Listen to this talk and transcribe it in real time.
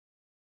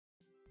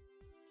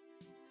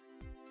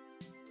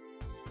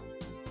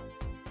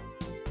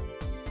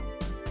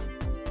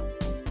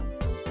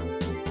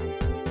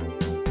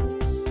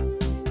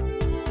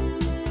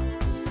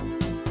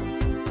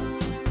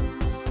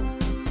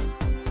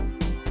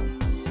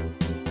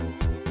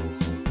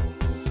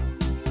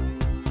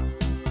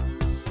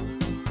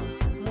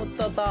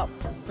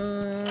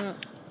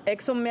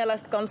eikö sun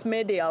mielestä kans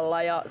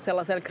medialla ja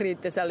sellaisella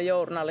kriittisellä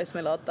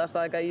journalismilla ottaisi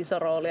aika iso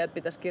rooli, että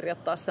pitäisi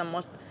kirjoittaa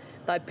semmoista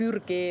tai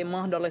pyrkii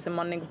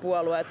mahdollisimman niinku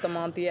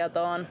puolueettomaan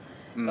tietoon,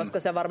 koska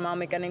se varmaan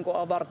mikä niinku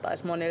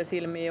avartaisi monilla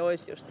silmiä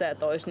olisi just se,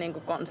 että olisi niinku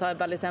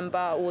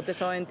kansainvälisempää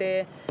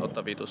uutisointia.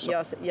 Totta vitussa.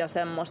 Ja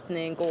semmoista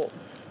niinku,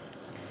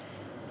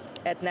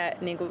 että ne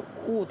niinku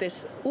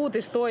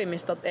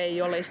uutistoimistot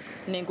ei olisi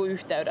niinku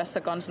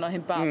yhteydessä kans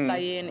noihin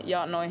päättäjiin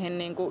ja noihin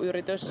niinku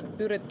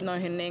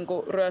noihin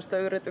niinku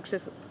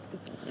ryöstöyrityksissä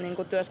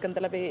niinku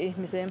työskenteleviin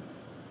ihmisiin.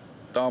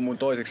 Tämä on mun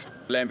toiseksi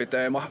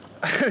lempiteema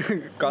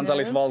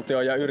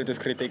kansallisvaltio- ja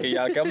yrityskritiikin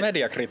jälkeen on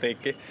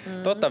mediakritiikki.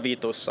 Totta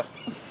vitussa.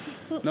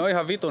 Ne on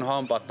ihan vitun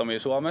hampaattomia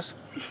Suomessa.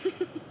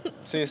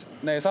 Siis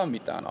ne ei saa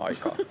mitään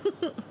aikaa.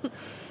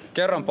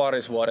 Kerran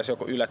parissa vuodessa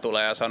joku Yle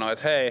tulee ja sanoo,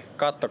 että hei,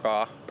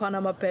 kattokaa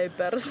Panama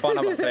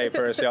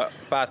Papers ja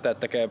päättäjät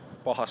tekee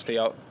pahasti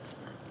ja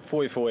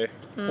fui,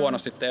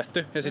 huonosti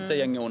tehty ja sitten se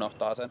jengi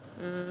unohtaa sen.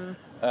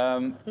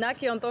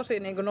 Nämäkin on tosi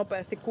niinku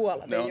nopeasti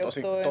kuolevia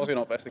juttuja. Tosi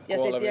nopeasti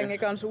kuolevia. Ja sitten jengi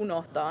kans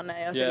unohtaa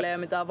ne ja sillä ei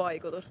ole mitään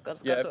vaikutusta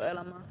kans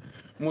elämään.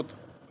 Mut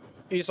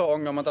iso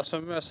ongelma tässä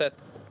on myös se,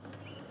 että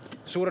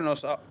suurin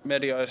osa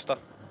medioista,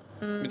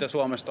 mitä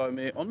Suomessa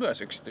toimii, on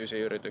myös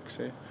yksityisiä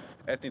yrityksiä.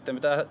 Että niiden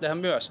pitää tehdä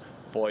myös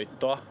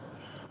voittoa.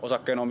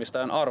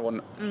 Osakkeenomistajan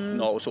arvon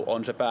nousu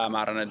on se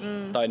päämääräinen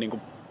tai niinku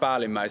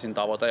päällimmäisin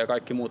tavoite ja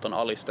kaikki muut on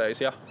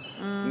alisteisia.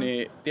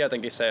 Niin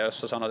tietenkin se, jos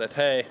sä sanot, että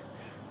hei,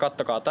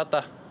 kattokaa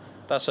tätä,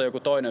 tässä on joku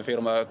toinen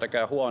firma, joka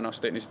tekee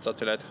huonosti, niin sit sä oot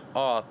silleen,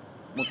 että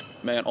mut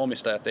meidän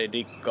omistajat ei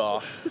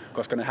diggaa,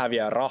 koska ne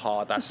häviää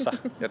rahaa tässä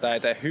ja tää ei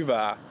tee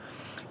hyvää.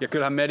 Ja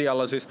kyllähän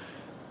medialla siis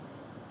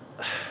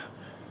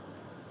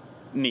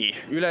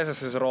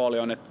yleisessä se rooli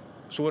on, että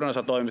suurin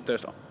osa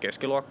toimittajista on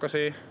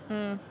keskiluokkaisia,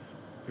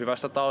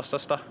 hyvästä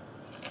taustasta,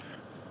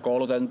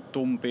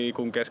 koulutetumpia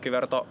kuin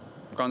keskiverto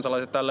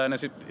kansalaiset tälleen,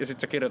 ja sit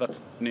sä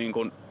kirjoitat niin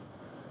kun,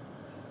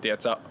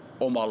 tiedätkö,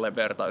 omalle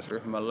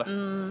vertaisryhmälle.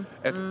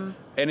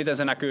 Eniten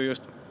se näkyy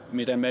just,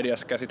 miten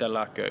mediassa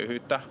käsitellään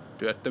köyhyyttä,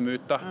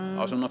 työttömyyttä,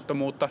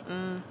 asunnottomuutta,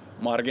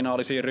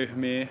 marginaalisia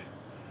ryhmiä,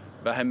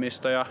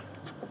 vähemmistöjä,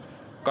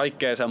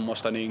 kaikkea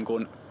semmoista, niin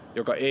kun,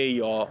 joka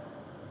ei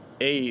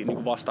niin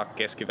kun vastaa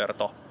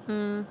keskiverto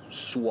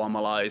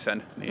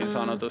suomalaisen niin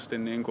sanotusti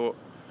niin kuin,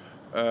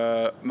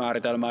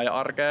 määritelmää ja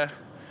arkea.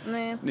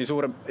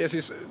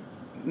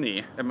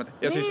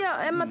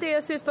 En mä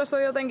tiedä, siis tossa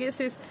on jotenkin,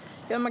 siis,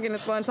 ja mäkin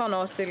nyt voin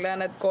sanoa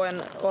silleen, että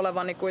koen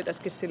olevani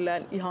kuitenkin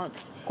silleen ihan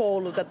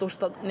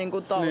koulutetusta niin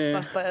kuin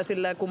taustasta ja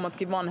silleen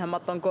kummatkin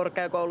vanhemmat on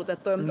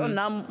korkeakoulutettuja, mutta on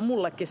nämä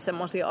mullekin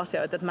semmosia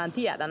asioita, että mä en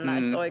tiedä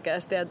näistä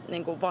oikeasti, että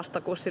niin kuin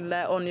vasta kun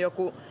silleen on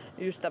joku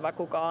ystävä,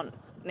 kuka on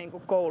niin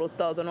kuin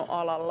kouluttautunut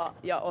alalla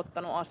ja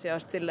ottanut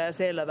asioista silleen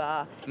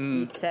selvää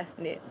itse,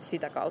 niin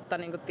sitä kautta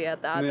niin kuin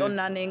tietää, että on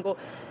nämä niin kuin,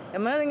 ja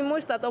mä jotenkin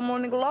muistan, että on mulla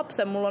niin kuin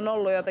lapsen, mulla on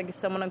ollut jotenkin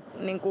semmoinen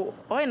niin kuin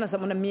aina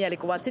semmoinen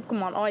mielikuva, että sit kun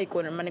mä oon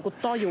aikuinen, mä niin kuin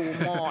tajuun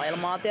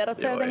maailmaa, tiedät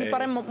sä jotenkin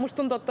paremmin, musta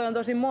tuntuu, että on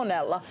tosi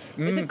monella.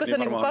 Ja sit kun sä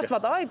niin kuin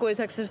kasvat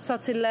aikuiseksi, sä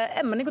oot silleen,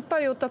 en mä niin kuin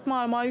tajuu tätä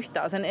maailmaa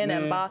yhtään sen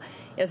enempää.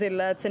 Ja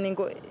silleen, että se niin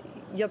kuin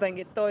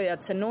jotenkin toi,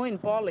 että se noin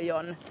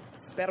paljon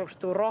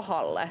perustuu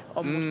rahalle,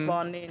 on musta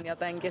vaan niin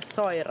jotenkin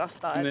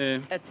sairasta,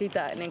 että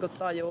sitä ei niinku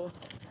tajuu.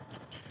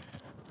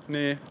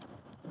 Niin.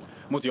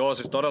 Mut joo,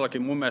 siis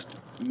todellakin mun mielestä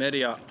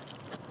media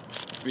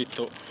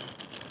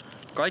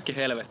kaikki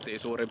helvettii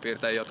suurin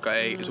piirtein, jotka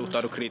ei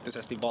suhtaudu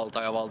kriittisesti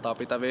valtaa ja valtaa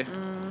pitäviin.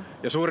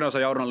 Ja suurin osa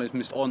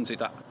journalismista on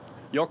sitä,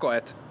 joko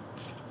et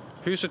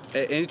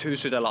ei nyt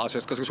hyssytellä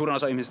asioista, koska suurin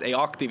osa ihmisistä ei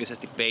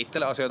aktiivisesti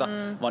peittele asioita,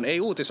 vaan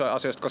ei uutisoi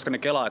asioista, koska ne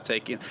kelaa, että se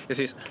ei kiinni. Ja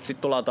siis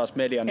sit tullaan taas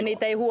median. Ja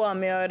niitä ei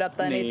huomioida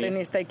tai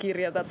niistä ei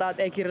kirjoiteta,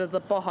 että ei kirjoiteta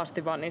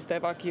pahasti, vaan niistä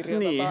ei vaan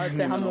kirjoiteta. Että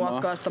sehän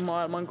muokkaa sitä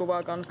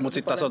maailmankuvaa kanssa. Mut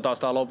sit tässä on taas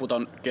tää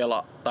loputon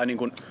kela, tai niin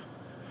kuin,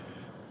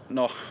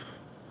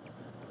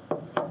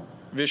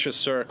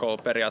 vicious circle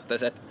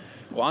periaatteessa, että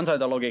kun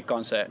ansaintalogiikka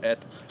on se,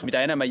 että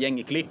mitä enemmän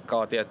jengi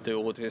klikkaa tiettyä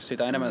uutisissa,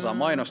 sitä enemmän saa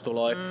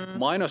mainostuloja.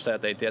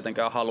 Mainostajat ei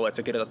tietenkään halua, että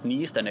sä kirjoitat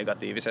niistä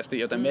negatiivisesti,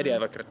 joten media ei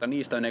voi kirjoittaa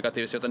niistä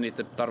negatiivisesti, joten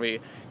niitä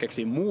tarvii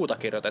keksiä muuta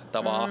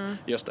kirjoitettavaa,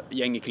 josta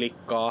jengi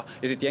klikkaa.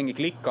 Ja sitten jengi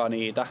klikkaa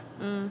niitä,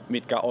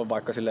 mitkä on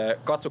vaikka silleen,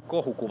 katso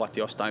kohukuvat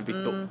jostain,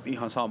 vittu,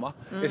 ihan sama.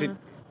 Ja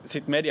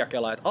sit media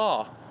kelaa, että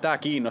tää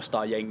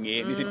kiinnostaa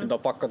jengiä, niin sitten on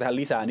pakko tehdä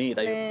lisää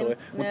niitä juttuja.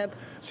 Mut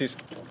siis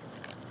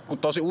kun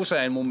tosi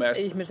usein mun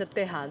mielestä ihmiset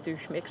tehdään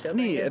tyhmiksi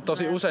jotenkin. Niin, että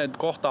tosi usein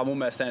kohtaa mun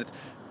mielestä sen, että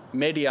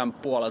median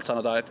puolelta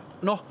sanotaan, että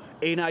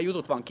ei nämä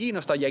jutut vaan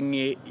kiinnosta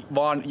jengiä,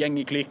 vaan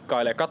jengi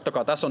klikkailee.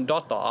 Kattokaa, tässä on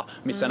dataa,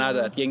 missä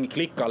näytetään, että jengi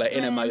klikkailee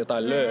enemmän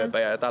jotain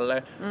lööpejä ja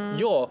tälleen.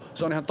 Joo,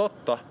 se on ihan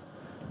totta,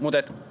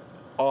 mutta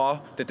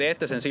te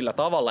teette sen sillä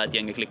tavalla, että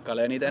jengi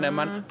klikkailee niitä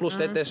enemmän, plus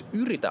te ette edes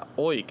yritä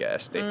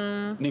oikeasti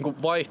niin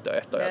kuin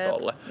vaihtoehtoja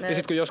tolle. Ja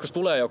sitten kun joskus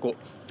tulee joku,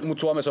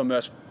 mutta Suomessa on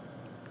myös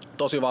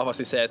tosi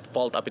vahvasti se, että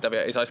valtaa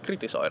pitäviä ei saisi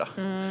kritisoida.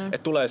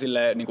 Että tulee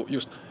silleen niinku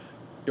just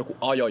joku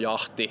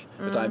ajojahti,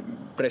 jotain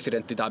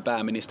presidentti tai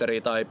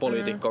pääministeri tai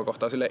poliitikkoa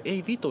kohtaan silleen,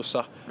 ei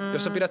vitussa.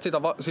 Jos sä pidät sitä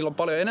silloin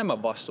paljon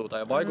enemmän vastuuta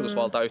ja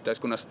vaikutusvaltaa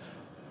yhteiskunnassa,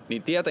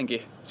 niin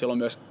tietenkin siellä on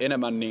myös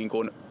enemmän niin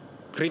kuin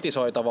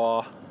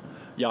kritisoitavaa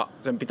ja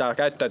sen pitää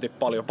käyttäytyä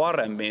paljon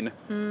paremmin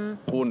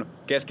kuin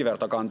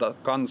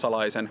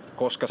keskivertokansalaisen,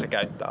 koska se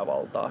käyttää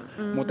valtaa.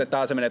 Mutta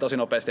tää se menee tosi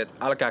nopeasti, että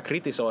älkää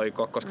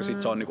kritisoiko, koska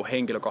sit se on niinku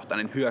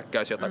henkilökohtainen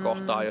hyökkäys jota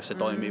kohtaa, jos se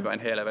toimii vain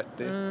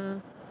helvettiin.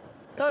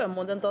 Toi on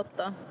muuten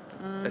totta.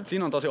 Et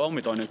siinä on tosi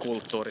omituinen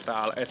kulttuuri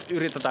täällä, että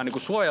yritetään niinku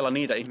suojella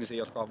niitä ihmisiä,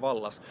 jotka on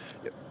vallassa.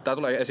 Tää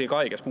tulee esiin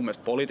kaikessa, mun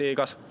mielestä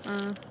politiikassa,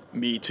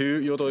 Me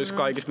Too-jutuissa,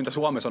 kaikissa mitä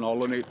Suomessa on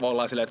ollut, niin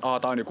ollaan silleen, että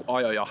tää on joku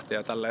ajojahti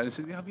ja tälleen, niin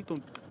se on ihan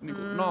vitun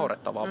niinku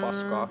naurettavaa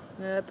paskaa.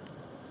 Jep.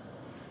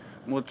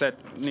 Mut se,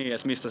 niin,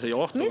 että mistä se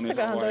johtuu,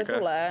 mistäköhän niin se on toi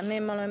tulee?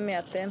 Niin mä olen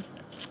miettinyt.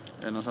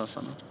 En osaa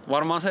sanoa.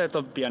 Varmaan se, että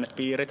on pienet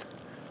piirit,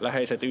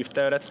 läheiset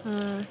yhteydet.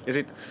 Ja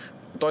sit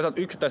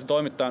toisaalta yksittäisen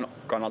toimittajan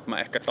kannalta mä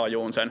ehkä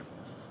tajuun sen.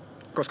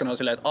 Koska ne on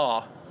silleen,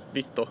 että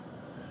vittu,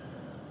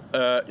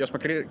 jos mä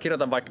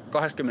kirjoitan vaikka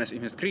 20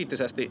 ihmisestä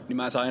kriittisesti, niin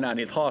mä en saa enää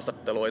niiltä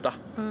haastatteluita.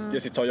 Ja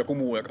sit se on joku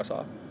muu, joka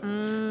saa.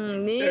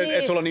 Niin.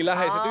 Et sulla on niin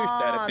läheiset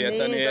yhteydet,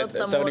 tiiätsä, niin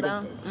että sä niinku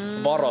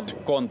varot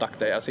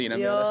kontakteja siinä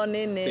mielessä. Joo,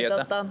 niin,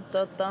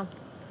 totta.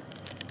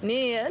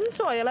 Niin,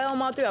 suojelee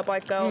omaa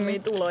työpaikkaa ja omia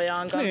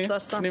tulojaan kanssa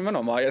tossa.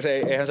 Nimenomaan, ja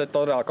eihän se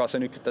todellakaan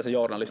sen yksittäisen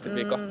journalistin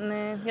vika.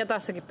 Niin. Ja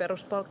tässäkin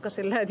peruspalkka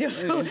silleen, että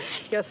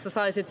jos sä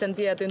saisit sen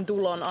tietyn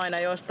tulon aina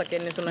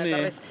jostakin, niin sun ei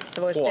tarvitsisi,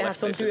 sä voisit tehdä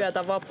sun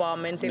työtä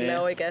vapaammin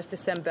silleen oikeasti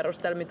sen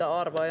perusteella, mitä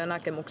arvoja ja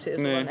näkemyksiä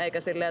sulla on, eikä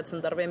silleen, että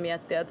sun tarvii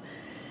miettiä,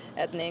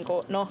 että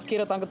niinku,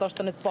 kirjoitanko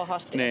tosta nyt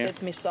pahasti ja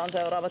sit missä on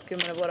seuraavat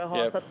 10 vuoden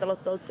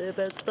haastattelut tuolta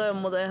tyypeiltä. Toi on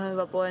muuten ihan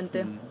hyvä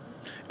pointti.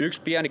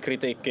 Yksi pieni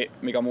kritiikki,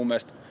 mikä mun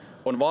mielestä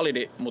on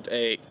validi, mutta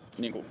ei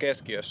niinku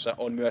keskiössä,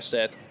 on myös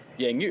se, että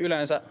jengi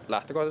yleensä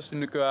lähtökohtaisesti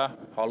nykyään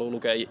haluaa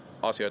lukea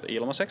asioita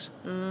ilmaiseksi.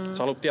 Sä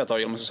haluat tietoa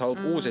ilmaiseksi, sä haluat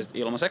uusia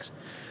ilmaiseksi.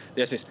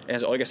 Ja siis eihän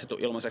se oikeasti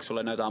tule ilmaiseksi,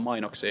 sulle näytetään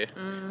mainoksia.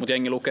 Mutta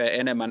jengi lukee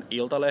enemmän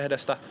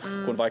Iltalehdestä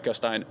kuin vaikka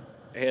jostain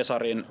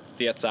Hesarin,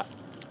 tietsä,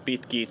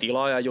 pitkiä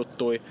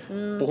tilaajajuttuja,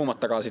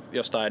 puhumattakaan sit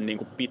jostain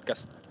niinku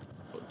pitkästä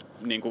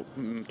niinku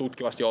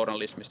tutkivasta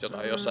journalismista,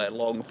 jotain jossain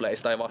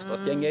longplaysta tai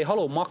vastaavasta. Jengi ei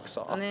halua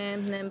maksaa.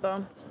 Niinpä.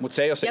 Mut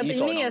se ei ole se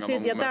isoin ongelma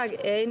mun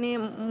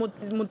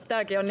mielestä. Mut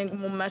tääkin on niinku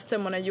mun mielestä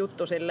semmonen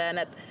juttu silleen,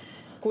 että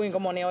kuinka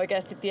moni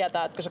oikeasti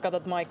tietää, että kun sä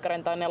katot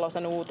Maikkarin tai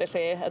Nelosen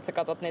uutisia, että sä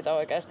katot niitä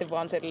oikeasti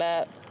vaan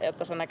silleen,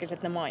 että sä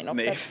näkisit ne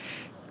mainokset.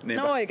 Niin.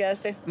 No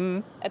oikeesti.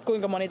 Että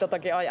kuinka moni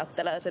totakin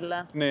ajattelee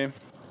silleen. Niin.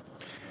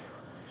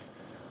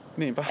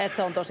 Niinpä. Että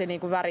se on tosi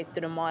niinku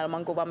värittynyt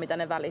maailmankuva, mitä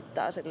ne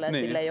välittää silleen,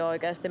 että sillä ei ole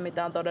oikeasti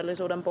mitään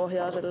todellisuuden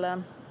pohjaa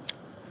silleen.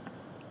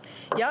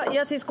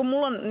 Ja siis kun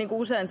mulla on niinku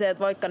usein se,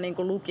 että vaikka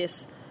niinku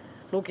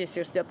lukis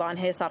just jotain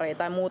Hesaria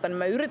tai muuta, niin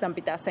mä yritän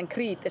pitää sen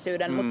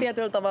kriittisyyden, mutta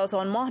tietyllä tavalla se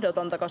on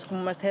mahdotonta, koska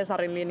mun mielestä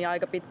Hesarin linja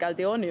aika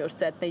pitkälti on just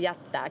se, että ne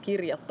jättää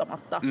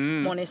kirjoittamatta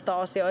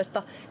monista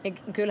asioista. Niin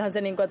kyllähän se,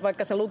 että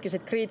vaikka sä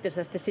lukisit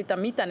kriittisesti sitä,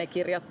 mitä ne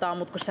kirjoittaa,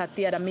 mutta kun sä et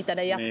tiedä, mitä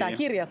ne jättää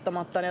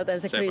kirjoittamatta, niin joten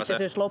se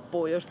kriittisyys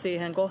loppuu just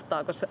siihen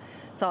kohtaan, kun sä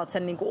saat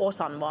sen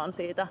osan vaan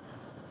siitä.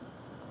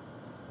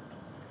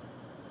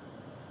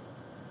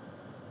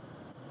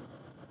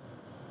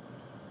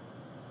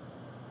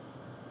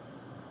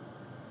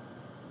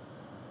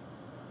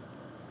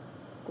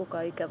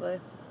 Kuka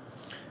ikävöi?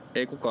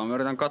 Ei kukaan. Mä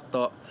yritän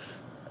katsoa.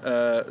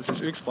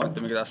 Siis yksi pointti,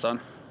 mikä tässä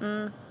on.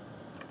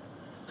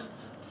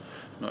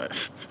 No ei.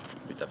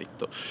 Mitä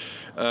vittu.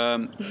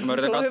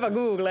 Sulla on hyvä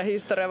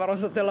Google-historia,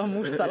 varmasti teillä on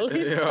mustan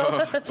listalla.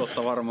 Joo,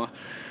 totta varmaan.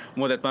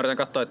 Mutta mä yritän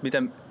katsoa, että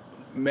miten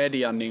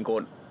median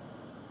niinku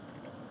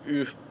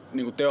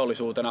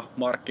teollisuutena,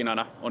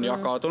 markkinana on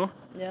jakautunut.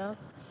 Yeah.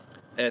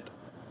 Et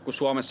kun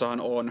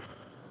Suomessahan on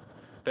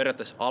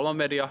periaatteessa Alma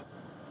Media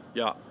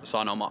ja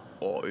Sanoma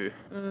Oy.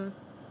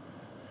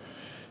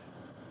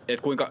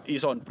 Et kuinka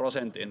ison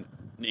prosentin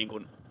niin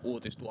kun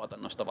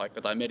uutistuotannosta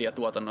vaikka tai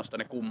mediatuotannosta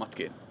ne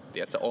kummatkin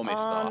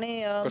omistaa.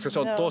 Niin koska se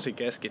on tosi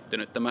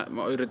keskittynyt.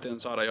 Mä yritin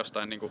saada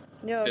jostain niinku,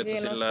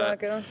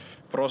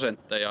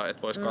 prosentteja,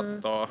 että vois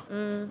katsoa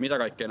mitä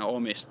kaikkea ne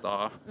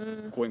omistaa,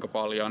 kuinka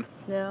paljon.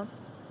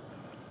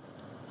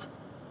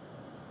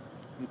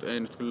 Mut ei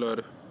nyt kyllä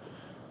löydy.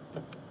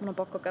 Mun on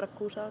pakko käydä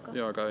kuusalkaan.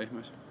 Joo, käy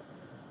ihmeessä.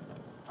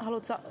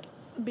 Haluatko sä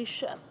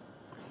bishän?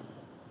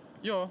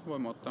 Joo,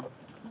 voimme ottaa.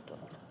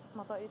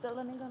 Mä otan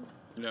itselleni kanssa.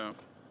 Joo. Nyt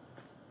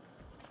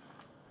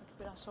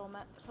pidän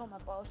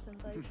somepaussin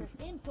tai itse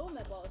asiassa en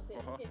somepaussia.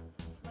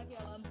 Mäkin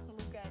alan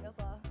lukea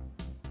jotain.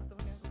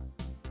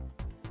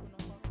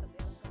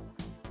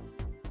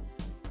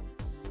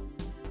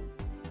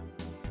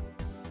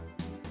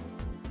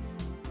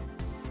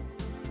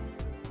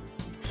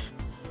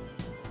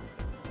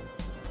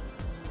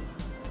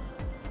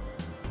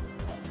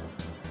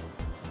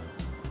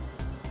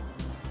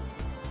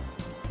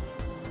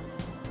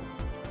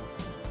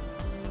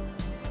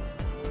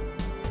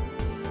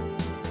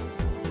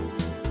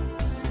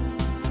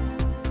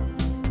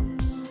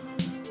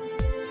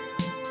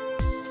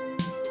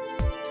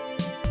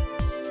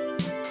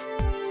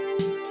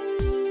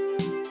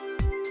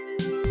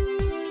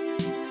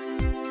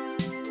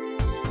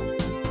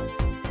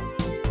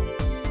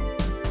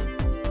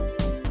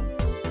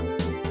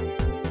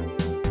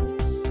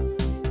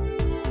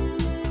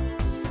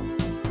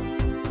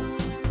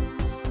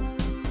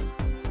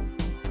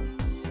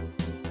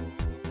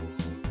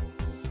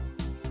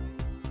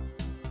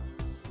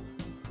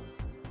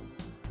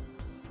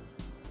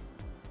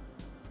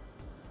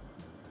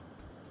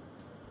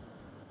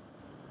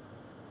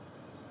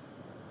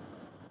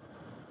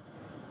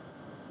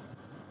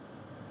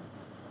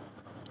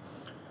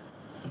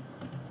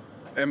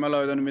 En mä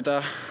löytänyt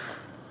mitään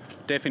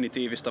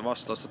definitiivista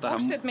vastausta tähän.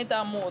 Onko sit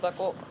mitään muuta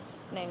kuin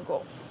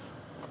niinku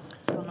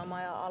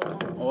Sanoma ja Alma?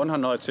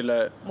 Onhan noit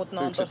silleen mut ne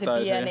on tosi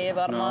pieniä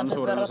varmaan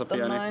sit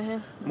verrattuna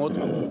noihin. Mut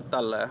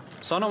tälleen.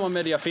 Sanoma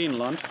Media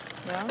Finland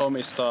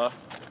omistaa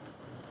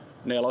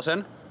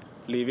Nelosen,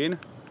 Livin,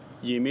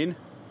 Jimin,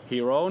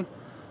 Heroon,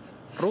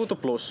 Ruutu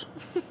Plus,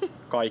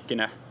 kaikki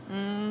ne.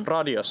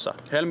 Radiossa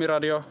Helmi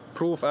Radio,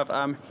 Proof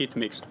FM,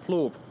 Hitmix,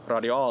 Loop,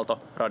 Radio Aalto,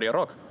 Radio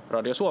Rock,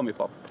 Radio Suomi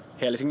Pop,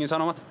 Helsingin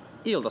Sanomat,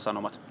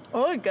 Ilta-Sanomat.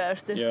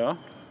 Oikeesti? Joo.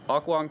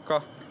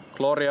 Akuankka,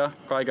 Gloria,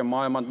 kaiken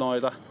maailman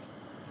noita.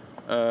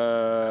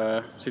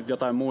 Sitten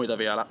jotain muita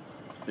vielä,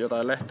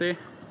 jotain lehtiä.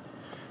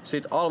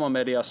 Sitten Alma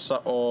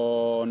Mediassa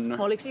on...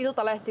 Oliks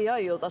Iltalehti ja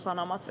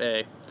Ilta-Sanomat?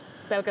 Ei.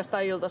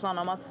 Pelkästään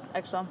Ilta-Sanomat,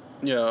 eikö se ole?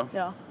 Joo.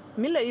 Joo.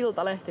 Mille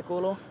Iltalehti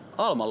kuuluu?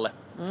 Almalle.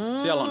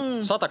 Siellä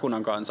on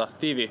Satakunnan kansa,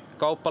 TV,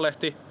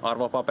 kauppalehti,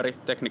 arvopaperi,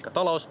 tekniikka,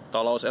 talous,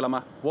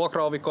 talouselämä,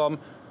 vuokraovi.com,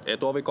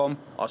 etuovi.com,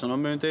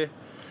 asunnonmyynti,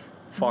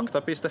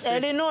 fakta.fi.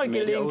 Eli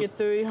noikin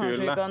linkittyy ihan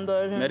sikan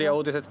toisiinsa.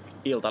 Mediauutiset,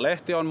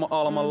 Iltalehti on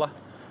Almalla.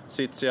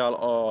 Sitten siellä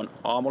on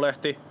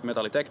Aamulehti,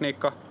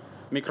 Metallitekniikka,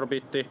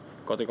 Mikrobitti,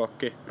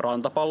 Kotikokki,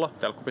 Rantapallo,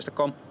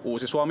 telkku.com,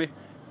 Uusi Suomi,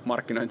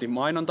 markkinointi,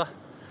 mainonta,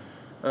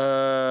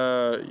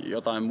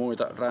 jotain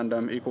muita,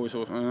 random,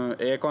 ikuisuus,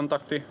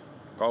 e-kontakti,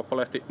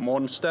 kauppalehti,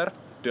 Monster,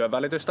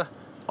 työnvälitystä,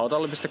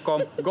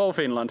 autolli.com, Go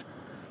Finland,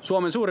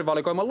 Suomen suurin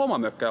valikoima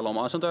lomamökkejä,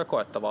 loma-asuntoja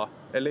koettavaa,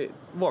 eli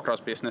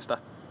vuokrausbisnestä,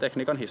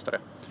 tekniikan historia.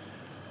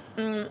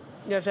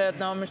 Ja se,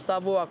 että ne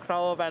omistaa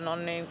vuokraoven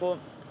on niinku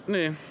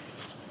niin.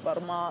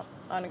 Varmaan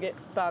ainakin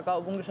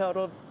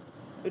pääkaupunkiseudulla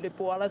yli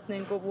puolet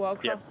niinku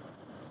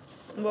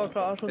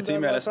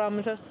vuokra-asuntojen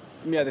vuokraamisesta.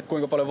 Mietit,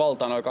 kuinka paljon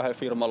valtaa noin kahdella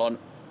firmalla on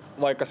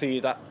vaikka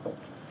siitä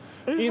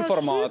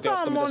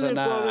informaatiosta, mitä sä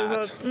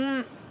näet.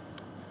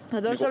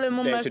 Ja tuossa oli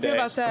mun mielestä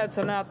hyvä se, että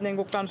sä näet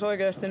niinku kans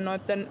oikeesti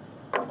noitten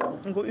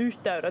niinku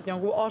yhteydet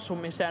jonkun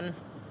asumisen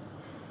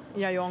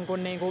ja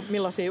jonkun niinku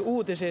millaisia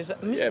uutisia sä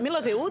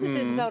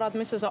seuraat,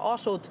 missä sä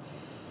asut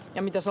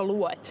ja mitä sä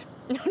luet.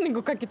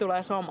 Niinku kaikki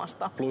tulee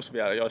samasta. Plus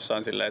vielä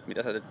joissain silleen, että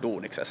mitä sä teet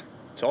duuniksessa.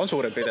 Se on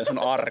suurin piirtein sun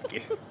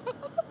arki.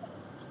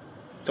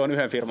 Se on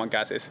yhden firman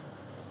käsissä.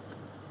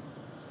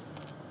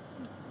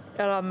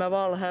 Elämme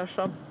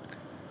valheessa.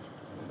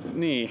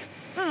 Niin.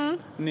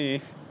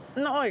 Niin.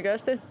 No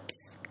oikeesti.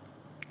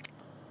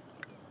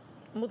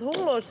 Mut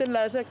hullu olisi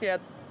silleen sekin,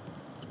 että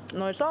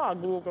noi saa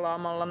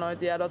googlaamalla noi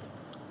tiedot.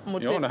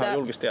 Mut joo, sitten, nehän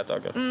julkista tietoa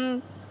kyllä.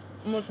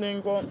 Mut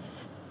niinku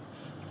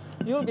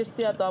julkista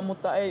tietoa,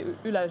 mutta ei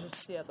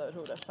yleisessä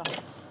tietoisuudessa.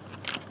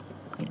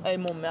 Ei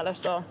mun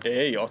mielestä oo.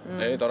 Ei oo,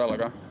 ei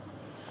todellakaan.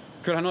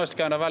 Kyllähän noista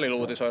käydään välillä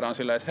uutisoidaan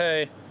silleen, että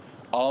hei,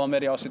 Alma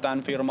Media osti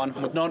tän firman,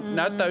 mutta ne on,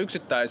 näyttää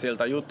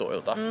yksittäisiltä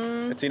jutuilta.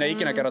 Et siinä ei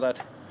ikinä kerrota,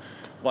 että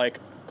vaikka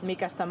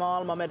mikäs tämä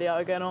Alma Media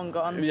oikein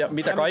onkaan. Ja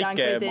mitä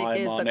kaikkea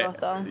maailmaa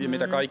ne,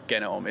 mitä kaikkea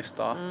ne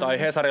omistaa. Tai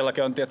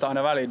Hesarillakin on tietysti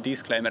aina väliin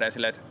disclaimereja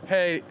silleen, että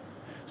hei,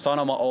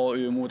 Sanoma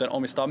Oy muuten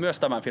omistaa myös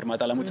tämän firman ja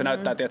tällä, mutta se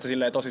näyttää tietysti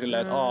silleen, tosi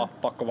silleen, että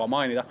pakko vaan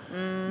mainita.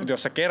 Mutta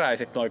jos sä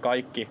keräisit noi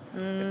kaikki,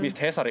 että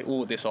mistä Hesari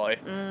uutisoi,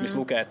 missä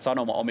lukee, että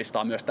Sanoma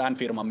omistaa myös tämän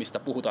firman, mistä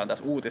puhutaan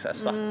tässä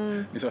uutisessa,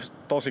 niin se olisi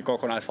tosi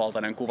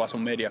kokonaisvaltainen kuva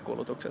sun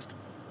mediakulutuksesta.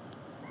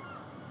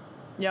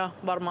 Ja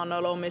varmaan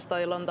noilla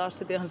omistajilla on taas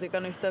sit ihan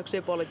sikan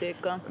yhteyksiä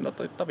politiikkaan. No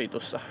toitta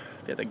vitussa,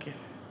 tietenkin.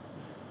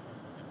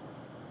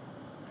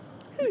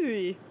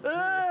 Hyi!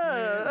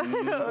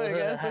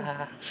 Oikeesti.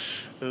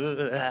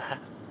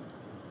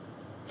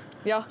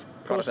 Ja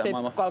plus sit,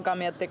 kun alkaa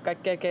miettiä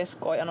kaikkea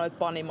keskoa ja noita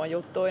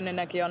Panimo-juttuja, niin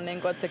nekin on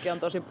niinku, että sekin on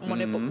tosi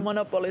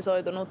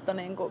monopolisoitunutta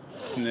niinku.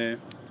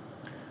 Niin.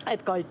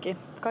 Et kaikki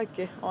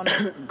on.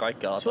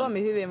 Kaikki alataan.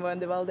 Suomi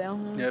hyvinvointivaltio.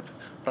 Jep.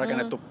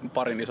 Rakennettu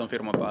parin ison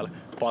firman päälle.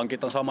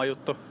 Pankit on sama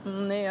juttu.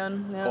 Niin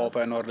on. OP,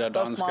 Nordea,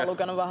 Danske. Tosta mä oon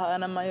lukenut vähän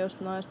enemmän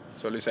just noista.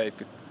 Se oli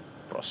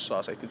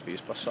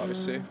 75%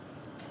 vissiin.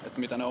 Että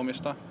mitä ne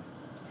omistaa.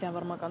 Siellä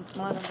varmaan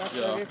kannattaa mainita.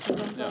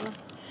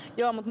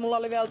 Joo, mutta mulla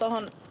oli vielä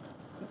tohon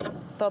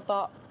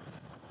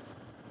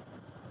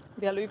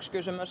vielä yksi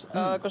kysymys.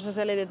 Kun sä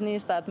selitit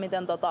niistä, että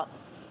miten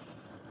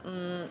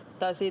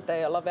tai siitä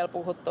ei olla vielä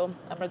puhuttu.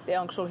 En nyt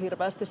tiedä, onko sulla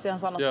hirveästi siihen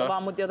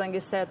sanottavaa, mutta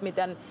jotenkin se, että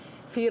miten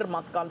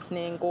firmat kans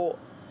niinku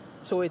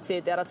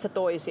suitsii, tiedät sä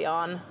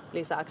toisiaan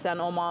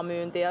lisäkseen omaa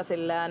myyntiä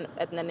silleen,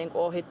 että ne niinku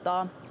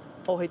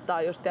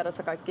ohittaa just tiedät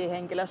sä kaikkia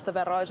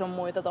henkilöstöveroja sun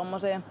muita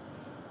tommosia.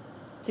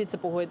 Sitten sä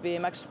puhuit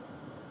viimeksi,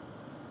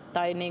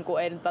 tai niinku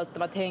ei nyt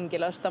välttämättä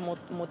henkilöstä,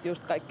 mut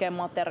just kaikkea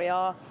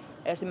materiaa.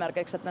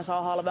 Esimerkiksi, että ne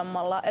saa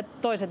halvemmalla.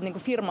 Et toiset niinku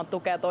firmat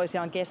tukee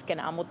toisiaan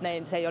keskenään, mutta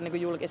se ei ole niinku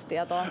julkista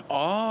tietoa.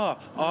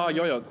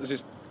 Joo.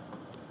 Siis,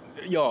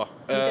 joo.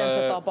 Miten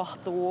se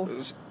tapahtuu?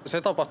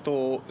 Se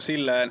tapahtuu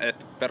silleen,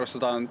 että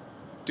perustetaan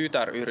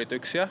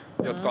tytäryrityksiä,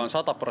 jotka on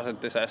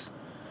 100%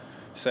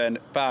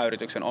 sen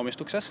pääyrityksen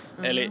omistuksessa.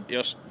 Eli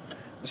jos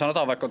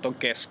sanotaan vaikka on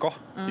Kesko,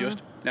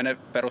 just, ja ne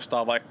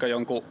perustaa vaikka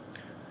jonkun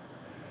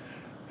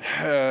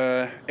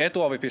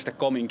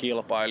etuovi.comin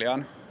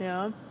kilpailijan.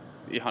 Joo.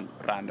 Ihan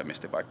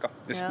randomisti vaikka.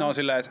 Ja sitten ne on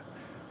silleen, että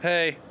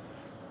hei,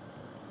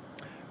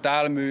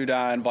 täällä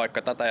myydään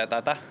vaikka tätä ja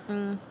tätä.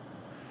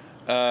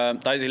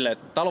 Tai silleen,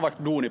 että täällä on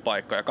vaikka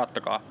duunipaikkoja,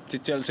 kattokaa.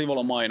 Sitten siellä sivulla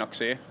on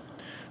mainoksia.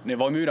 Ne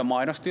voi myydä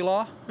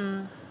mainostilaa,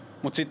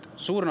 mutta sitten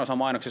suurin osa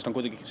mainoksista on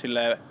kuitenkin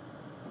silleen,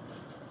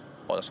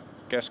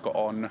 Kesko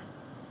on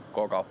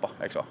K-kauppa,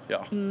 eikö se ole?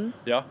 Joo.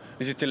 Ja.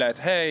 Niin sitten silleen,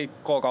 että hei,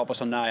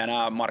 K-kaupassa on nää ja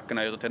nää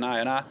markkinajutut ja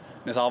nää.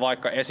 Ne saa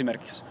vaikka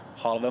esimerkiksi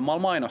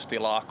halvemmalla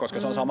mainostilaa, koska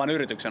se on saman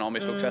yrityksen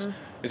omistuksessa.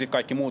 Ja sitten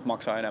kaikki muut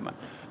maksaa enemmän.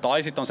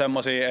 Tai sitten on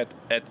semmosia,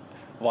 että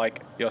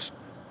vaikka jos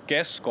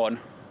Kesko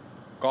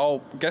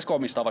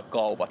omistaa vaikka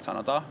kaupat,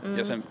 sanotaan,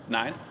 ja sen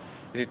näin.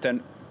 Ja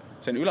sitten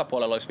sen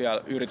yläpuolella olisi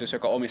vielä yritys,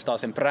 joka omistaa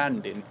sen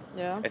brändin,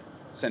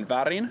 sen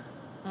värin,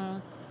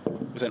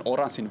 sen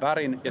oranssin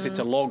värin ja sitten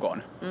sen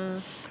logon.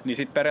 Niin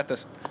sitten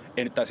periaatteessa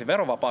ei nyt täysin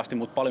verovapaasti,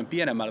 mutta paljon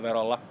pienemmällä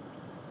verolla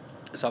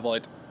sä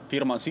voit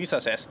firman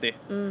sisäisesti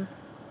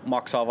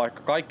maksaa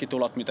vaikka kaikki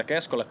tulot, mitä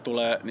Keskolle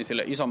tulee, niin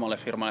sille isommalle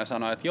firmalle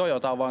sanoa, että joo,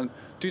 tää on vaan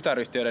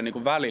tytäryhtiöiden niin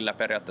kuin välillä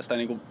periaatteessa, tai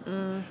niin kuin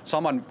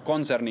saman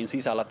konsernin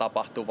sisällä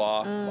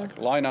tapahtuvaa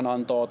vaikka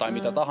lainanantoa tai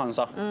mitä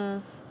tahansa,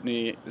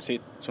 niin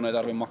sit sun ei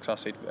tarvitse maksaa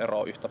siitä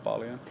veroa yhtä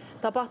paljon.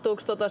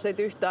 Tapahtuuko sit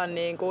yhtään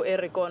niin kuin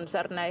eri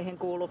konserneihin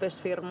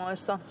kuuluvissa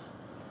firmoissa?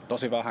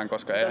 Tosi vähän,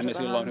 koska eihän ne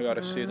silloin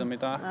hyödy siitä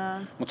mitään.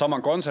 Mutta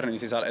saman konsernin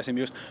sisällä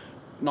esimerkiksi just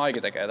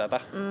Nike tekee tätä.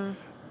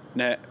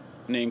 Ne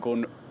niin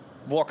kun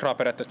vuokraa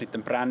periaatteessa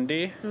niiden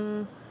brändiä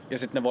ja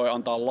sitten ne voi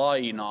antaa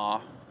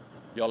lainaa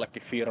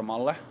jollekin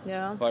firmalle.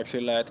 Vaikka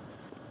silleen, että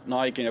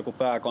Niken joku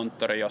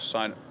pääkonttori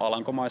jossain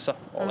Alankomaissa,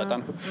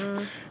 oletan,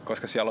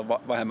 koska siellä on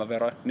vähemmän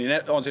veroja. Niin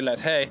ne on silleen,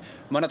 että hei,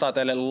 me annetaan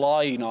teille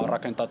lainaa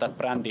rakentaa tätä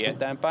brändiä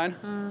eteenpäin.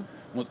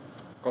 Mut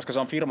koska se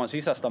on firman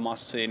sisäistä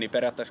massia, niin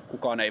periaatteessa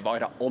kukaan ei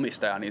vaihda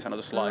omistajaa niin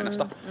sanotusta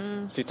lainasta.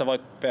 Sitten sä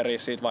voit periä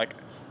siitä vaikka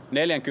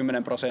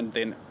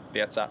 40%,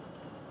 tiedätkö,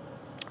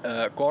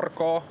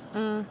 korkoa.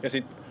 Ja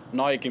sitten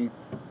Niken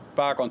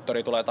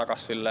pääkonttori tulee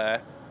takas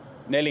silleen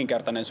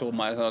nelinkertainen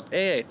summa ja sanoo, että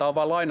ei, tää on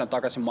vaan lainan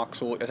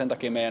takaisinmaksu ja sen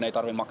takia meidän ei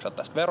tarvitse maksaa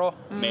tästä veroa,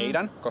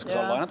 koska se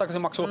on lainan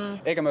takaisinmaksu,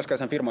 eikä myöskään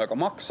sen firma, joka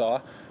maksaa,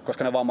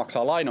 koska ne vaan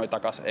maksaa lainoja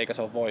takaisin, eikä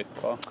se ole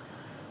voittoa.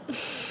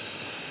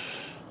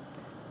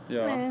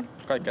 Joo,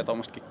 kaikkea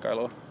tuommoista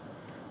kikkailua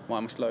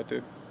maailmasta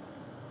löytyy.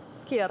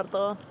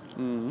 Kiertoa.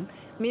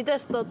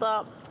 Mites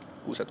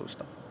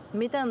Kusetusta.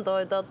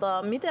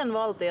 Miten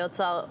valtiot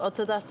oot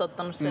sä tästä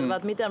ottanut selvää,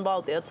 että miten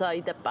valtiot saa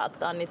itse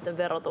päättää niiden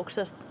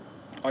verotuksesta?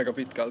 Aika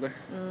pitkälti.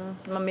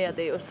 Mä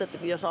mietin just, että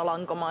jos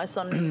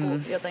Alankomaissa on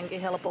niin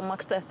jotenkin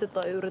helpommaksi tehty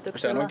toi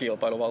yrityksellä. Se on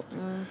kilpailuvaltti.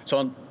 Se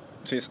on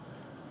siis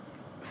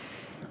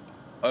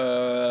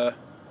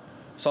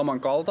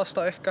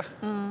samankaltaista ehkä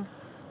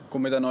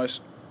kuin mitä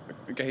noissa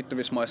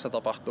kehittyvissä maissa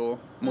tapahtuu.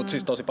 Mutta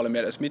siis tosi paljon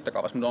mielessä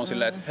mittakaavassa. Mutta on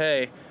silleen, että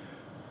hei,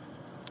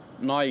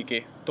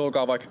 Nike,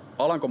 tulkaa vaikka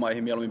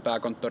Alankomaihin mieluummin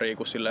pääkonttoriin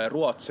kuin silleen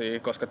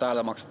Ruotsiin, koska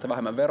täällä maksatte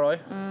vähemmän veroja.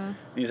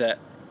 Niin se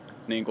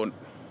niin kun,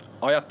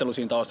 ajattelu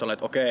siinä taustalla,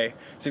 että okei,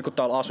 sit kun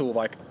täällä asuu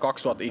vaikka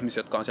 2000 ihmisiä,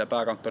 jotka on siellä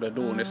pääkonttorin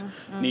duunissa,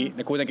 niin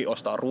ne kuitenkin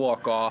ostaa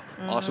ruokaa,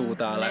 asuu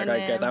täällä ja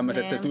kaikkea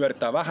tämmöiset, se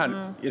hyödyttää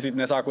vähän ja sitten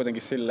ne saa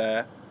kuitenkin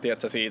silleen,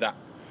 tiedätkö, siitä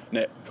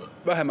ne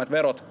vähemmät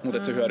verot,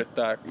 mutta se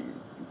hyödyttää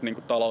niin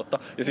kuin taloutta.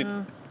 Ja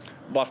sitten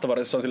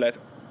vastavuoroisesti on silleen,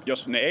 että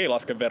jos ne ei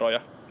laske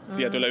veroja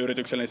tietyille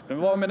yrityksille, niin sitten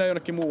me vaan mennään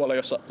jonnekin muualle,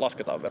 jossa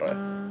lasketaan veroja.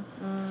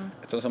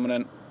 Että se on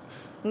semmoinen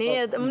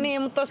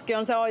Niin, mutta toskin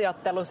on se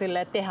ajattelu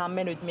silleen, että tehdään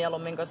me nyt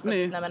mieluummin, koska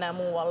ne menee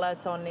muualle,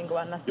 että se on niin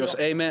kuin ennäs. Jos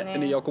ei me,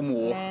 niin joku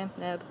muu.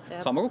 Jep.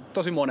 Sama kuin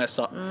tosi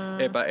monessa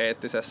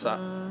epäeettisessä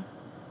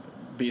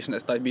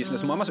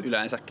bisnesmaailmassa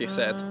yleensäkin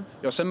se, että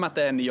jos en mä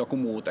teen, niin joku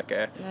muu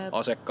tekee.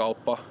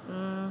 Asekauppa,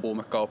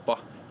 huumekauppa,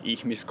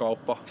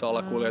 ihmiskauppa,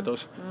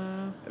 salakuljetus,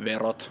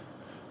 verot,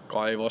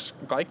 kaivos,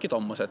 kaikki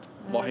tommoset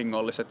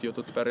vahingolliset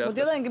jutut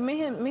periaatteessa. Mutta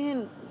jotenkin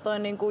mihin toi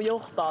niinku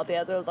johtaa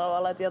tietyllä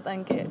tavalla, että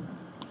jotenkin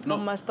mun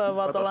mielestä toi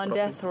vaan tollainen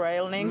death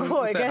rail niinku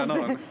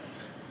oikeesti.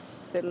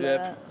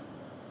 Silleen.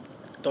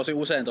 Tosi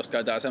usein tosta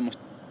käytetään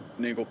semmoista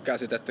niinku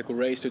käsitettä kuin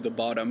race to the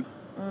bottom.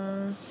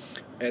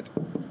 Et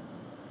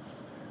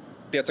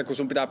tiedätkö, kun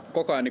sun pitää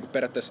koko ajan niinku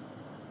periaatteessa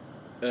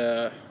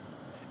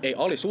ei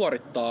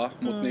alisuorittaa,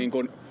 mutta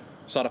niinku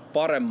saada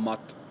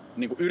paremmat,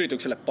 niinku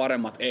yritykselle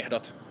paremmat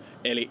ehdot.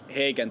 Eli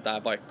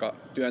heikentää vaikka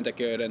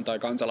työntekijöiden tai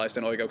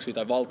kansalaisten oikeuksia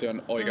tai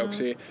valtion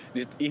oikeuksia,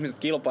 niin sit ihmiset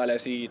kilpailee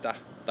siitä,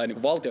 tai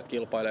niinku valtiot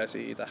kilpailee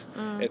siitä,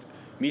 että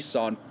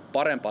missä on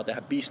parempaa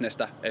tehdä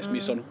bisnestä,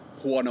 missä on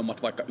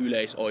huonommat vaikka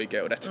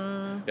yleisoikeudet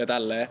ja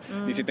tälleen,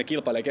 niin sitten ne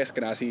kilpailee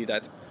keskenään siitä,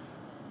 että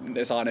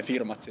ne saa ne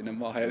firmat sinne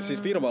maahan. Ja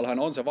siis firmoillahan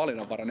on se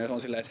valinnanvara, niin se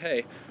on silleen, että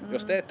hei,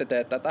 jos te ette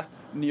tee tätä,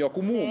 niin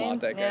joku muu maa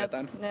tekee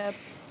tämän.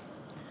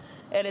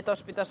 Eli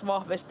tossa pitäisi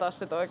vahvistaa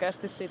sit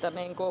oikeasti sitä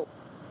niinku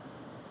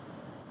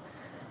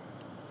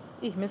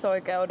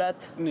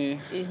ihmisoikeudet,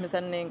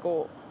 ihmisen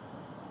niinku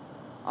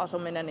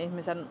asuminen,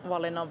 ihmisen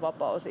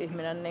valinnanvapaus,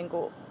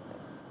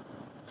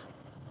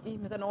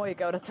 ihmisen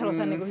oikeudet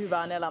sellaisen niinku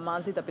hyvään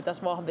elämään, sitä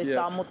pitäisi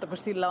vahvistaa, mutta kun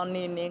sillä on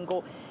niin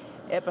niinku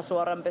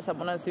epäsuorempi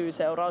semmoinen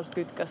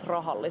syy-seurauskytkös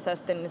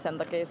rahallisesti, niin sen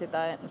takia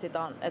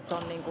sitä on, että se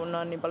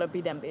on niin paljon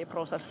pidempiä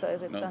prosesseja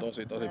sitten. Ne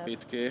on tosi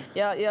pitkiä.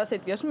 Ja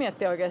sitten jos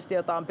miettii oikeasti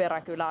jotain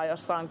peräkylää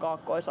jossain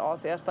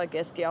Kaakkois-Aasiassa tai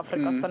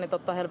Keski-Afrikassa, niin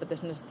totta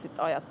helvetissä ne sit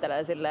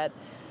ajattelee silleen, että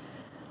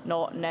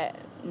no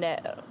ne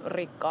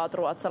rikkaat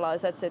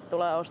ruotsalaiset sit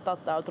tulee ostaa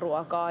täältä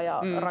ruokaa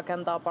ja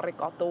rakentaa pari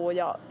katua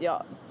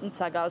ja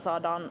säkällä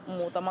saadaan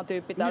muutama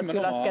tyyppi täältä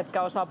kylästä,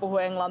 ketkä osaa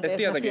puhua englantia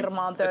sinne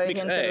firmaan töihin.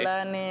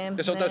 Silleen, niin,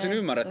 ja se on täysin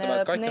ymmärrettävää,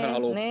 että kaikkihan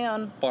haluaa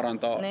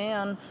parantaa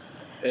elinoja.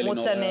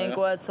 Mutta se,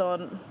 että se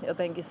on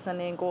jotenkin se,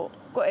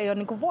 kun ei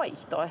ole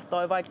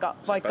vaihtoehtoja,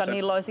 vaikka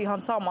niillä olisi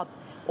ihan samat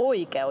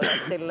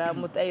oikeudet silleen,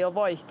 mutta ei ole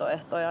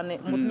vaihtoehtoja.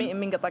 Mutta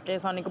minkä takia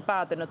se on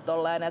päätynyt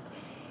tolleen, että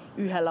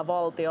yhdellä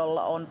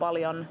valtiolla on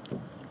paljon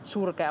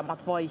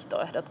surkeammat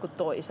vaihtoehdot kuin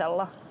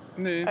toisella.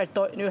 Niin.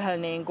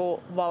 Yhdellä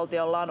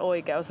valtiolla on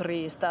oikeus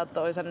riistää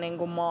toisen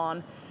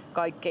maan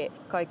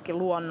kaikki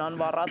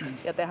luonnonvarat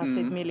ja tehdä siitä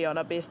 1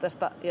 miljoona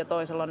bisnestä, ja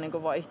toisella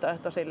on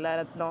vaihtoehto silleen,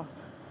 että no,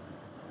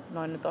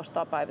 noin nyt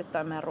ostaa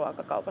päivittäin meidän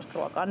ruokakaupasta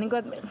ruokaa.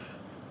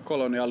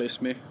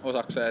 Kolonialismi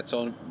osakseen, että se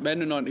on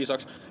mennyt noin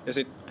isoksi, ja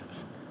sitten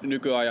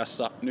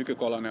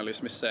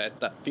nykykolonialismissa se,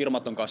 että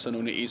firmat on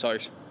kasvanut niin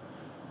isoiksi.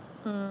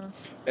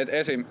 Et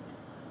esim.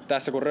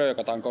 Tässä kun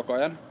röökataan koko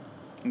ajan,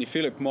 niin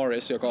Philip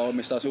Morris, joka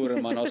omistaa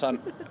suurimman osan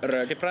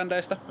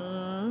röökibrändeistä,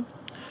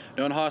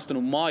 ne on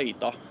haastanut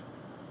maita,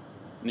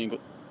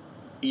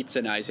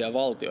 itsenäisiä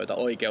valtioita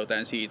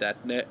oikeuteen siitä,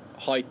 että ne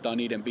haittaa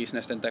niiden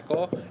bisnesten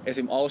tekoa.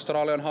 Esim.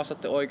 Australia on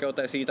haastettu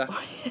oikeuteen siitä.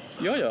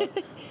 Joo.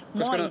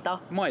 Koska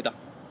maita.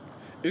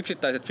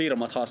 Yksittäiset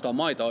firmat haastaa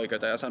maita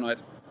oikeuteen ja sanoo,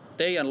 että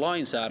teidän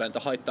lainsäädäntö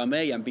haittaa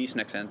meidän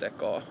bisneksen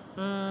tekoa,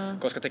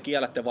 koska te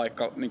kiellätte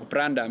vaikka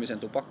brändäämisen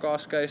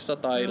tupakka-askeissa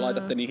tai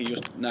laitatte niihin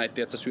just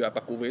näitä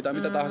syöpäkuvia tai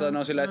mitä tahansa. Ne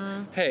on silleen,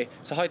 että hei,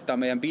 se haittaa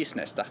meidän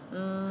bisnestä.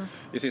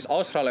 Ja siis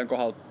Australian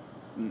kohdalla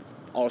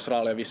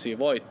Australia vissiin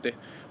voitti,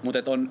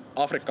 mutta on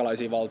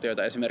afrikkalaisia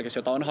valtioita esimerkiksi,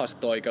 joita on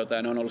haastettu oikeuteen,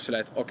 ja ne on ollut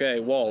silleen, että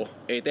okei, wow,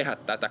 ei tehdä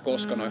tätä,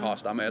 koska noi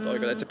haastaa meidät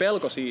oikeuteen. Et se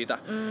pelko siitä,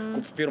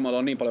 kun firmoilla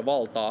on niin paljon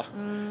valtaa,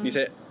 niin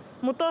se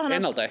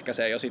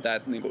ennaltaehkäisee jo sitä,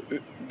 että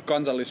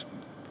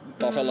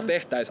kansallistasolla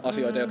tehtäisiin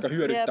asioita, jotka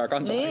hyödyttää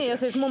kansalaisia. Niin, ja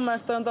siis mun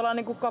mielestä on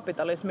tällainen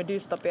kapitalismi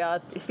dystopia,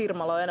 että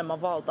firmalla on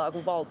enemmän valtaa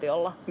kuin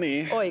valtiolla.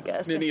 Niin.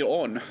 Oikeesti. Niin niillä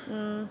on.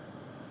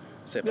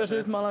 Ja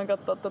siis mä aloin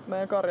katsoa tätä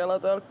meidän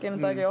Karjala-tölkkiä,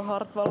 niin tääkin on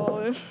Hartwall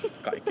Oy.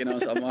 Kaikki ne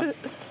on sama.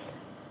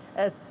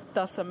 Et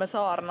tässä me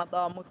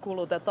saarnataan, mut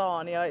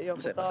kulutetaan ja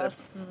joku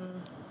taas.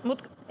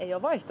 Mut ei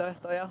oo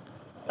vaihtoehtoja.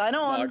 Tai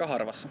no on. Aika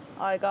harvassa.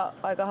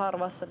 Aika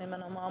harvassa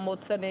nimenomaan,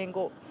 mut se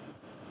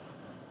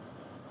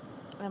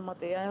en mä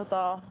tiedä,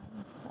 jotain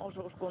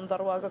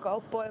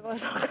osuuskuntaruokakauppoja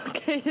voisi alkaa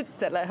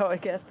kehittelee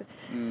oikeesti.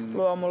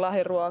 Luo mun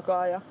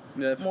lähiruokaa ja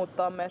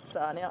muuttaa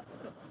metsään ja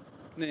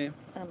niin.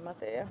 En mä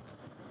tiedä.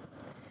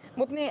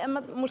 Mut niin,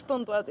 musta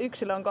tuntuu, että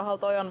yksilön kohdalla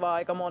toi on vaan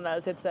aika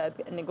monella sit se,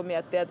 että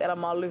miettii, että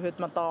elämä on lyhyt,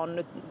 mä taon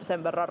nyt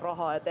sen verran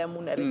rahaa ja teen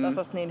mun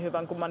elintasosta niin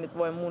hyvän kuin mä nyt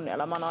voin mun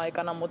elämän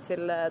aikana, mut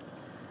silleen, että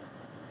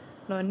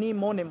noin niin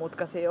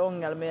monimutkaisia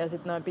ongelmia ja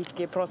sit noin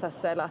pitkiä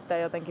prosesseja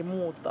lähtee jotenkin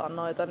muuttaa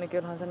noita, niin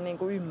kyllähän sen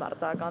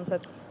ymmärtää kans,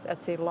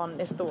 että siinä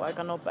lannistuu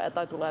aika nopea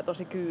tai tulee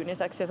tosi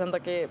kyyniseksi, ja sen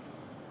takia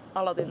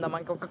aloitin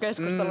tämän koko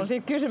keskustelun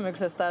siitä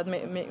kysymyksestä, että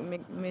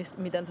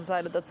miten sä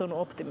säilytät sun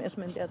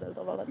optimismin tietyllä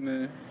tavalla.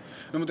 Niin.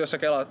 No mutta jos sä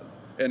kelaat,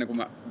 ennen kuin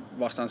mä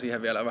vastaan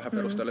siihen vielä vähän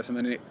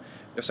perusteellisemmin, niin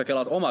jos sä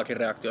kelaat omaakin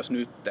reaktios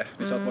nytte,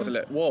 niin sä oot vaan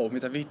silleen, wow,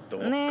 mitä vittua,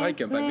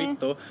 kaikki on päin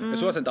vittua. Ja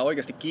sua sentään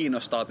oikeasti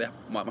kiinnostaa tehdä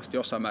maailmasta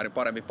jossain määrin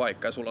parempi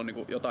paikka ja sulla on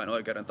jotain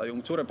oikeudentajua.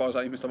 Mutta suurempaa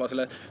osa ihmistä vaan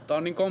silleen, tää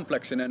on niin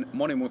kompleksinen,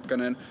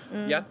 monimutkainen,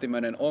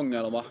 jättimäinen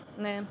ongelma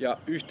ja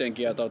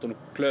yhteenkietoutunut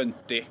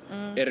klöntti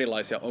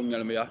erilaisia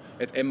ongelmia,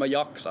 että en mä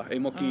jaksa, ei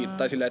mua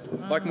tai silleen,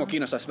 että vaikka mua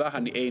kiinnostaisi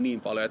vähän, niin ei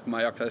niin paljon, että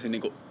mä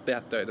jaksaisin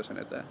tehdä töitä sen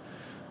eteen.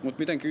 Mut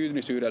miten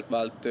kyynisyydeltä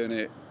välttyy,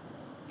 niin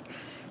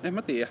en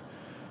mä tiedä.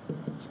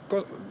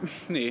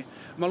 Niin.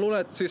 Mä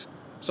luulen, että siis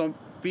se on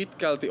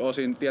pitkälti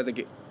osin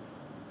tietenkin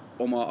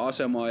omaa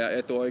asemaa ja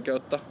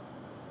etuoikeutta.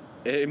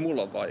 Ei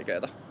mulla ole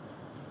vaikeeta.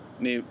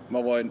 Niin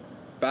mä voin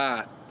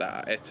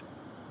päättää, että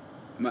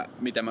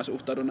miten mä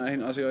suhtaudun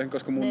näihin asioihin,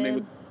 koska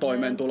mun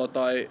toimeentulo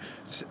tai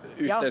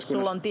yhteiskunnassa... Ja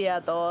sulla on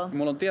tietoa.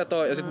 Mulla on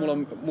tietoa ja sit mulla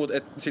on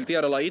sillä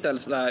tiedolla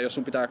itsellään, jos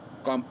sun pitää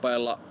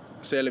kamppailla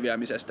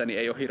selviämisestä, niin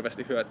ei ole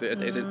hirveästi hyötyä.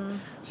 Ei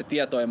se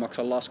tieto ei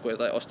maksa laskuja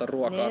tai osta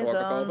ruokaa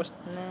ruokakaupasta.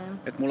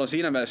 Et mulla on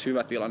siinä mielessä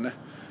hyvä tilanne.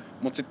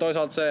 Mutta sitten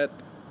toisaalta se,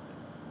 että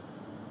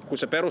kun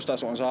se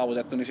perustaso on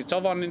saavutettu, niin sit se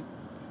on vaan niin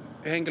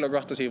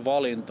henkilökohtaisia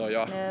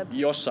valintoja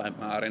jossain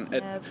määrin.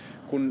 Et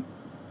kun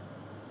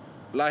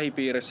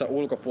lähipiirissä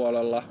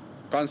ulkopuolella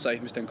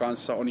kanssaihmisten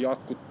kanssa on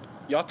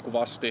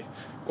jatkuvasti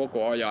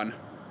koko ajan,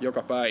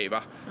 joka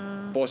päivä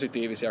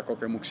positiivisia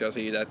kokemuksia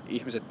siitä, että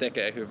ihmiset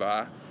tekee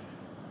hyvää,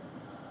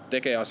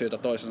 tekee asioita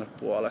toisensa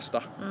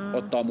puolesta,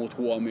 ottaa muut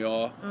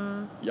huomioon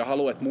ja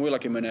haluaa, että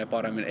muillakin menee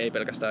paremmin, ei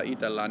pelkästään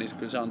itsellään, niin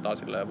kyllä se antaa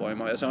silleen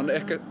voimaa. Ja se on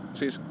ehkä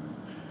siis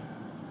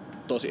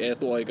tosi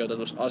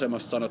etuoikeutetusta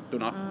asemasta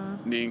sanottuna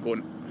niin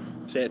kuin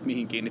se, että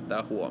mihin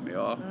kiinnittää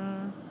huomioon.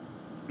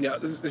 Ja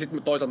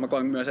sitten toisaalta mä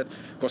koen myös, että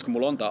koska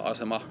mulla on tää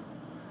asema,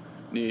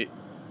 niin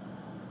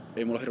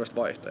ei mulla ole hirveästi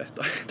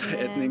vaihtoehtoa.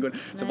 Et niin kun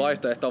se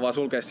vaihtoehto on vaan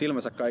sulkea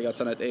silmänsä kaikilta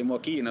sanoa, että ei mua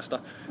kiinnosta.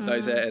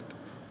 Tai se, että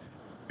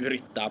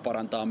yrittää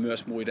parantaa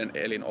myös muiden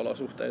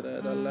elinolosuhteita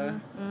ja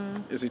tälleen.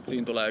 Ja sit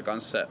siinä tulee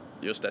kans se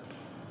just, että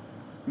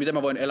miten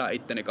mä voin elää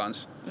itteni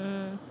kanssa,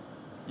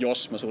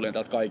 jos mä suljen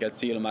täältä kaikilta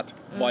silmät,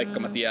 vaikka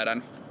mä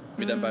tiedän,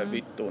 miten päin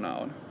vittuun nää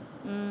on.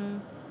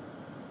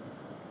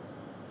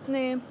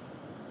 Niin.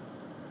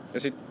 Ja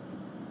sit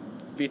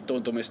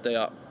vittuuntumista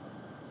ja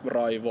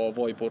raivoa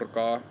voi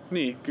purkaa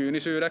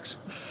kyynisyydeksi,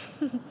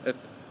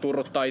 että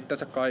turruttaa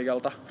itsensä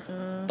kaikelta,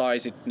 tai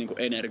sit niinku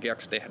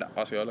energiaksi tehdä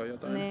asioille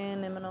jotain.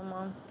 Niin,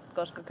 nimenomaan.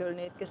 Koska kyllä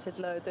niitäkin sit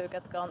löytyy,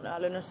 ketkä on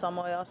älynyt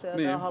samoja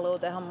asioita ja haluaa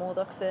tehdä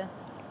muutoksia.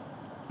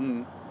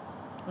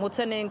 Mut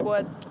se niinku,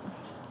 että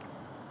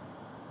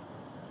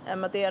en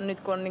mä tiedä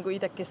nyt kun on niinku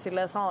itekin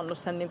silleen saanut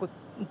sen niinku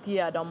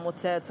tiedon,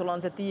 mutta se, että sulla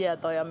on se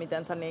tieto ja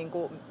miten sä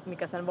niinku,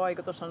 mikä sen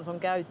vaikutus on sun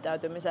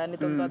käyttäytymiseen, niin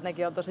tuntuu, että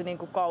nekin on tosi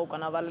niinku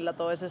kaukana välillä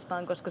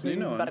toisestaan, koska se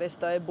niin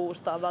ympäristö ei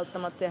boostaa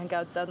välttämättä siihen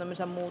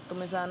käyttäytymisen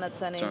muuttumiseen, että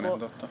se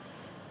niinku,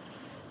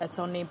 että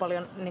se on niin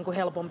paljon niinku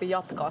helpompi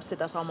jatkaa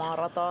sitä samaa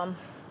rataa.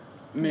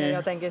 Niin. Ja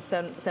jotenkin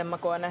sen mä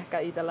koen ehkä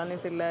itselläni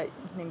silleen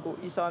niinku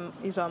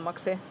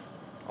isoimmaksi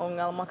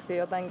ongelmaksi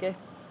jotenkin.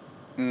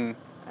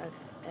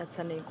 Että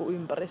se niinku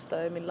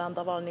ympäristö ei millään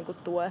tavalla niinku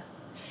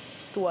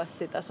tue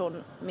sitä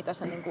sun, mitä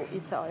sä niinku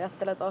itse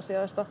ajattelet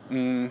asioista.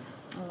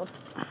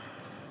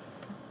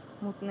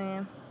 Mut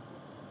niin.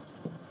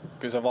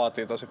 Kyllä se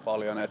vaatii tosi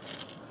paljon, että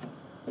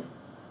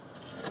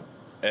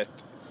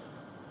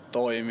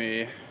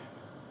toimii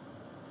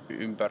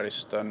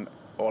ympäristön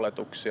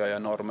oletuksia ja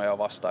normeja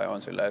vastaan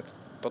on silleen, että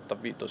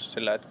totta vitus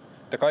silleen, että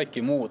te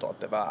kaikki muut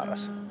olette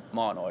väärässä.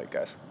 Mä oon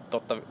oikeassa.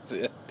 Totta,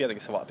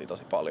 tietenkin se vaatii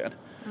tosi paljon.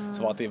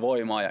 Se vaatii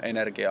voimaa ja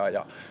energiaa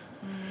ja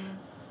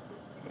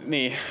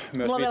niin,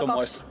 myös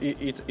vitumoista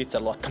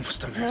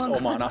itseluottamusta myös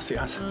omaan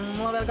asiansa.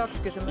 Mulla on vielä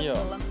 2 kysymystä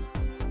sulle.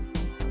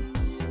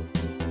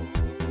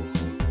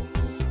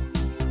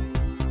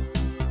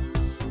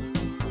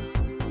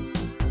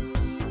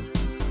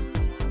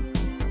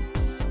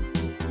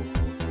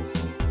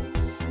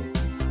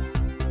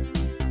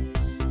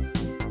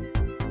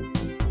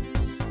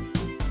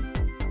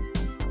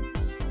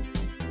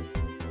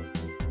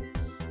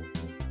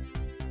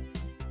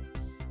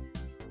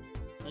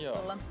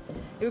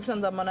 Yksi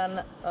on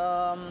tämmönen,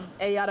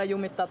 ei jäädä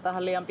jumittaa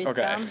tähän liian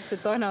pitkään. Okay. Sitten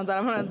toinen on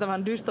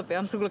tämän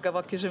dystopian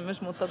sulkeva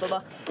kysymys, mutta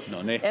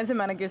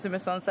ensimmäinen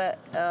kysymys on se,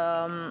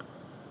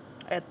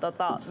 että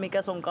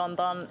mikä sun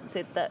kanta on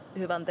sitten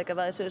hyvän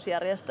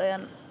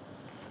tekeväisyysjärjestöjen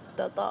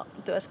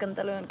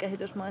työskentelyyn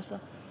kehitysmaissa?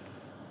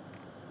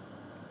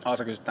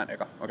 Sä kysyt tän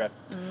eka, okei.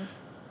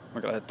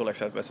 Mä kyllä, että tuleeko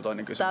sieltä se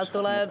toinen kysymys?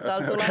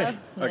 Täältä tulee.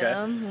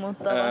 Okay.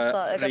 Mutta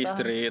vasta eka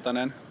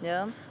ristiriitainen.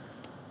 Joo.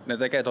 Ne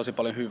tekee tosi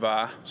paljon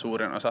hyvää,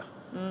 suurin osa.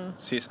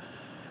 Siis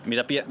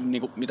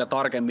mitä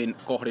tarkemmin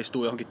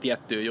kohdistuu johonkin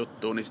tiettyyn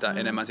juttuun, niin sitä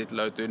enemmän sit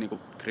löytyy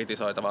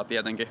kritisoitavaa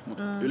tietenkin.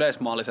 Mutta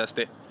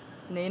yleismaallisesti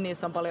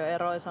niissä on paljon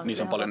eroja.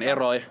 Niissä on paljon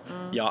eroja.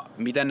 Ja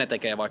miten ne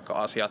tekee vaikka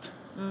asiat,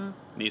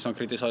 niissä on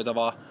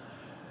kritisoitavaa.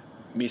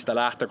 Mistä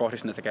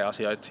lähtökohdista ne tekee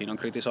asioita, siinä on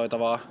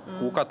kritisoitavaa.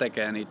 Kuka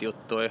tekee niitä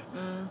juttuja?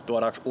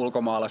 Tuodaanko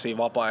ulkomaalaisia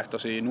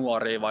vapaaehtoisia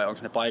nuoria vai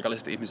onko ne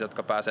paikalliset ihmiset,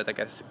 jotka pääsee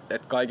tekemään?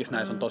 Et kaikissa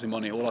näissä on tosi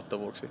monia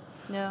ulottuvuuksia.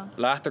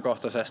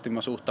 Lähtökohtaisesti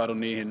mä suhtaudun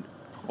niihin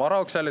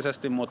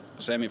varauksellisesti,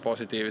 mutta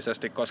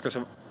semipositiivisesti, koska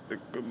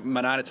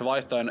mä näen, että se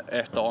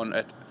vaihtoehto on,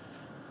 että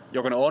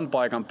joko ne on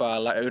paikan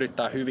päällä ja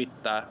yrittää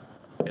hyvittää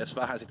edes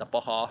vähän sitä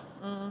pahaa,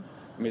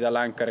 mitä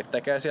länkkärit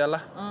tekee siellä,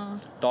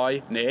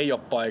 tai ne ei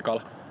ole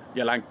paikalla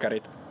ja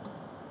länkkärit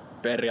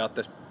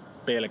periaatteessa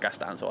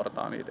pelkästään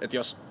sortaa niitä. Et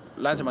jos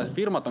länsimaiset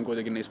firmat on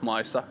kuitenkin niissä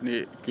maissa,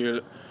 niin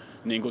kyllä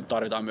niin kun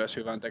tarvitaan myös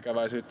hyvän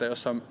tekeväisyyttä.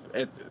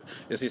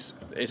 Ja siis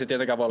ei se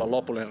tietenkään voi olla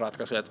lopullinen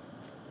ratkaisu, että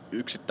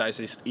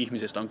yksittäisistä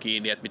ihmisistä on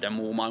kiinni, että miten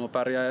muu maailma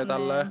pärjää ja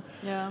tälleen.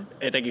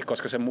 Etenkin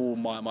koska se muu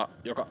maailma,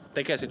 joka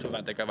tekee sit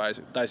hyvän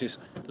tekeväisyyttä, tai siis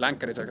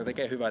länkkärit, jotka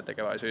tekee hyvän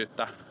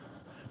tekeväisyyttä,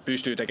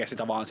 pystyy tekemään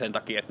sitä vaan sen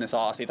takia, että ne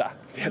saa sitä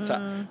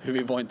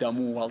hyvinvointia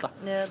muualta.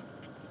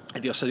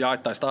 Et jos se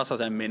jaettaisiin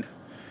tasaisemmin,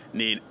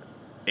 niin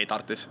ei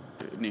tarvitsisi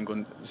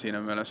niin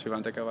siinä mielessä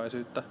hyvän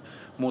tekeväisyyttä.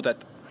 Mutta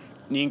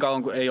niin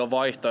kauan kuin ei ole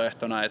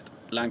vaihtoehtona, että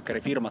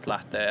länkkärifirmat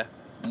lähtee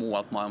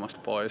muualta maailmasta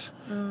pois,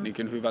 niin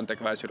kyllä hyvän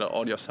tekeväisyydellä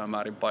on jossain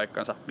määrin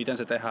paikkansa. Miten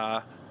se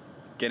tehdään,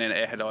 kenen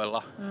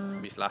ehdoilla,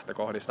 missä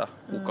lähtökohdista,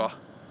 kuka,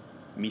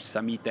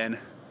 missä, miten.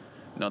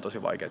 Ne on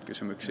tosi vaikeita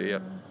kysymyksiä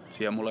ja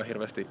siihen mulla on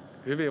hirveästi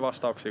hyviä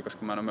vastauksia,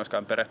 koska mä en ole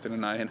myöskään perehtynyt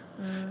näihin.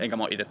 Enkä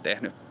mä ole itse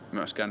tehnyt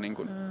myöskään niin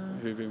kuin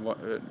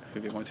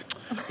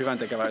hyvän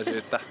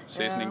tekeväisyyttä,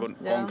 siis niin kuin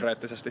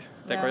konkreettisesti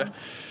tekoja.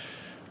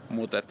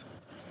 Mutta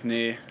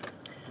niin,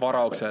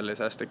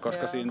 varauksellisesti,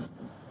 koska siinä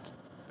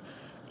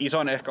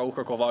ison ehkä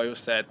uhkakova on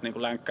just se, että niin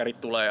kuin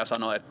länkkärit tulee ja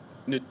sanoo, että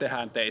nyt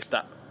tehdään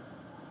teistä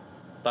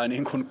tai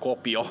niin kuin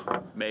kopio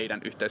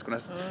meidän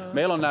yhteiskunnasta.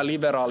 Meillä on nämä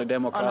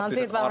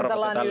liberaalidemokraattiset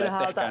arvot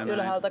ja tälle,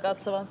 ylhäältä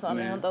katsovan, se on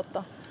ihan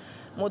totta.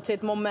 Mut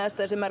sit mun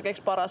mielestä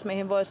esimerkiksi paras,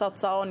 mihin voi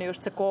satsaa, on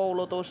just se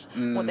koulutus,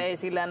 mut ei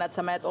silleen, että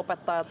sä meet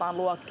opettaa jotain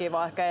luokkia,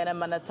 vaan ehkä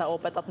enemmän, että sä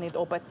opetat niitä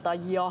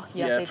opettajia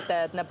ja sitten,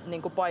 että ne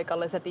niinku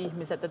paikalliset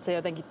ihmiset, että se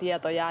jotenkin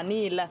tieto jää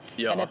niille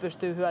ja ne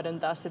pystyy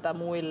hyödyntämään sitä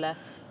muille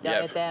ja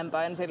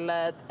eteenpäin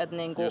silleen, että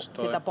niinku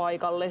sitä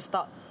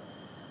paikallista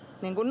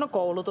niinku, no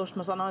koulutus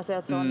mä sanoisin,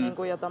 että se on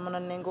niinku jo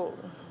tämmönen niinku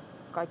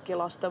kaikki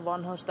lasten,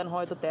 vanhusten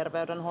hoito,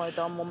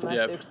 terveydenhoito on mun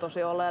mielestä yksi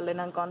tosi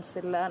oleellinen kans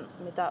silleen,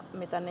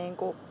 mitä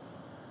niinku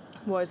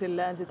voi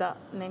silleen sitä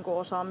niinku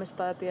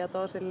osaamista ja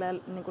tietoa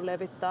silleen niinku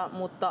levittää,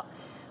 mutta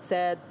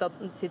se, että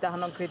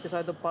sitähän on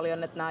kritisoitu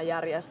paljon, että nämä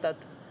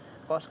järjestöt,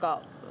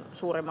 koska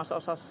suurimmassa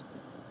osassa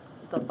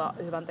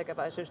hyvän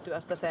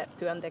tekeväisyystyöstä se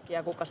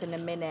työntekijä, kuka sinne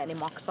menee, niin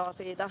maksaa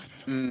siitä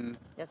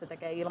ja se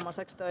tekee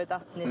ilmaiseksi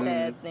töitä, niin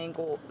se, että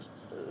niinku,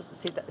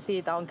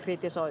 siitä on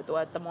kritisoitu,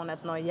 että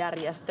monet nuo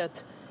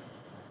järjestöt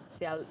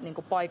siellä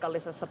niinku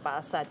paikallisessa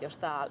päässä, että jos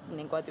tää,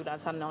 niinku, että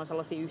yleensä ne on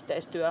sellaisia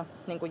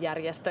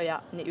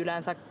yhteistyöjärjestöjä, niin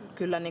yleensä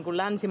kyllä niinku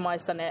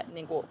länsimaissa ne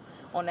niinku,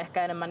 on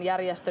ehkä enemmän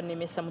järjestön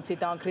nimissä, mutta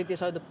sitä on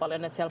kritisoitu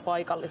paljon, että siellä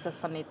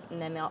paikallisessa niin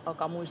ne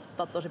alkaa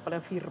muistuttaa tosi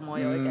paljon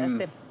firmoja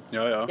oikeasti.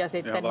 Joo, ja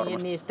sitten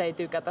niistä ei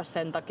tykätä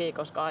sen takia,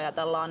 koska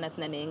ajatellaan,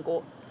 että ne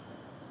niinku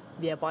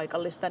vie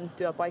paikallisten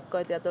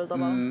työpaikkoja tietyllä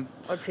tavalla.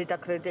 Sitä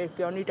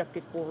kritiikkiä on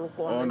itsekin kuullut,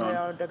 kun on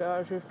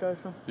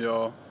tekeväisyystöissä.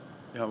 Joo,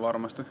 ihan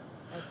varmasti.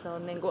 Että se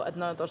on niinku, että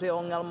ne on tosi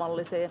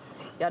ongelmallisia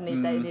ja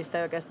niistä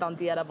ei oikeastaan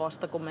tiedä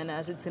vasta, kun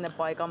menee sit sinne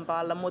paikan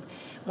päälle.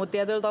 Mut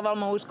tietyllä tavalla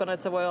mä uskon,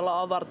 että se voi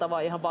olla avartava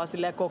ihan vaan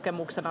silleen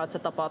kokemuksena, että sä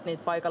tapaat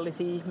niitä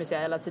paikallisia ihmisiä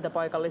ja elät sitä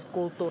paikallista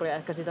kulttuuria.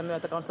 Ehkä sitä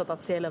myötä kanssa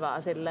otat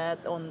selvää silleen,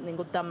 että on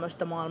niinku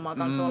tämmöistä maailmaa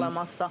kanssa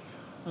olemassa.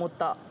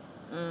 Mutta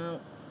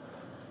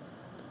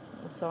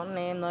se on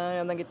niin, no on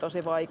jotenkin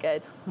tosi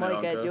vaikeita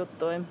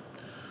juttuja.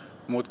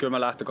 Mut kyllä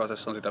mä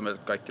lähtökohtaisesti on sitä mieltä,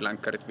 että kaikki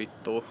länkkärit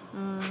vittuu.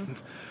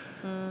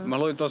 Mä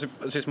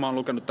oon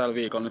lukenut tällä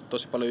viikolla nyt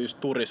tosi paljon just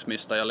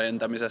turismista ja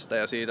lentämisestä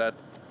ja siitä,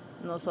 että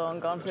no se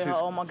on kans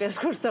ihan oma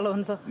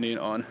keskustelunsa. Niin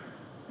on.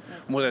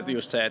 Mutta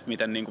just se, että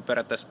miten niinku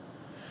periaatteessa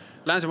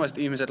länsimaiset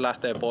ihmiset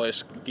lähtee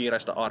pois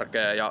kiireistä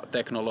arkea ja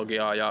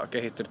teknologiaa ja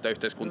kehittynyttä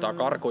yhteiskuntaa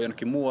karkuun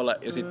jonnekin muualle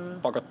ja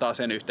sitten pakottaa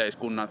sen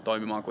yhteiskunnan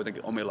toimimaan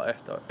kuitenkin omilla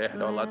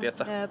ehdoillaan,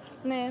 tietsä?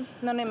 Niin,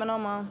 no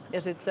nimenomaan.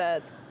 Ja sitten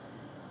se,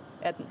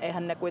 että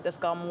eihän ne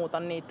kuitenkaan muuta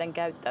niiden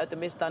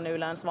käyttäytymistä, ne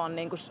yleensä vaan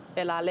niinku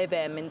elää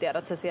leveämmin,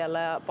 tiedätkö, siellä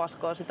ja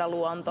paskoo sitä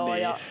luontoa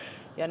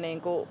ja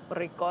niinku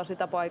rikkoo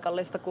sitä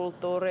paikallista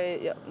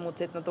kulttuuria, mutta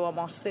sitten ne tuo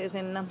massia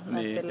sinne.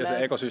 Niin, ja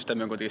se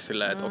ekosysteemi on kuitenkin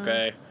silleen, että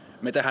okei,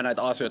 me tehdään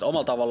näitä asioita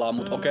omalla tavallaan,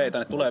 mutta okei,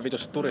 tänne tulee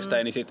vitusti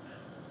turisteja, niin sitten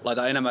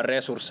laitetaan enemmän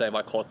resursseja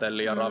vaikka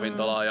hotellia ja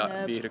ravintolaa ja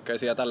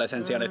viihdykkeisiä ja tälleen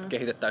sen sijaan, että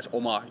kehitettäisiin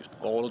omaa just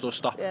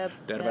koulutusta,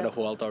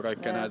 terveydenhuoltoa ja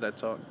kaikkea näitä, että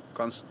se on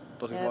kans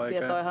tosi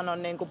vaikea. Ja toihan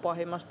on niinku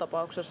pahimmassa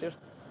tapauksessa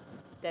just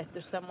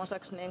tehty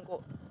semmoiseksi,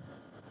 niinku,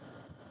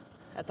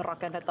 että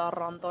rakennetaan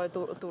rantoja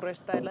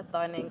turisteille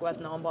tai niinku,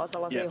 että ne on vaan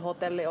sellaisia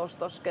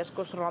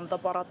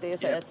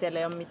hotelliostoskeskusrantaparatiiseja, että siellä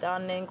ei ole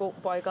mitään niinku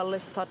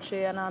paikallista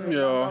touchia enää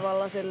millään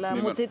tavalla silleen.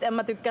 Niin, mutta sitten en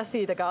mä tykkää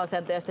siitäkään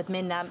asenteesta, että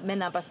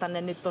mennäänpäs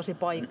tänne nyt tosi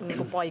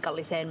niinku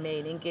paikalliseen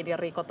meininkiin ja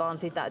rikotaan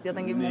sitä. Et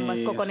jotenkin mun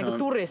mielestä koko niinku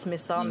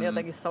turismissa on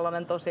jotenkin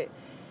sellainen tosi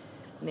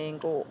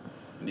niinku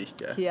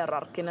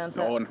hierarkkinen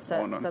se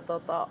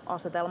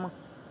asetelma.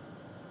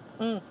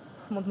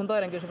 Mutta mun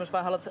toinen kysymys,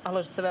 vai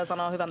haluaisitko vielä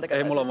sanoa hyvän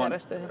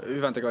tekeväisyysjärjestöihin? Ei, mulla on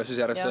hyvän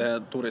tekeväisyysjärjestöihin ja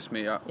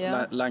turismiin ja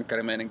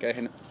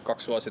länkkärimeininkiin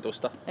 2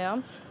 suositusta. Joo.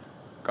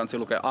 Kansi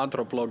lukee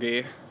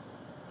antropologia.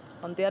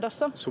 On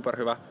tiedossa.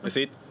 Superhyvä. Ja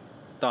sit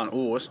tää on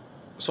uusi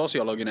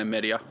sosiologinen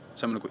media,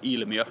 semmoinen kuin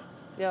ilmiö.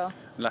 Joo.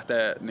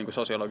 Lähtee niinku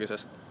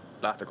sosiologisesta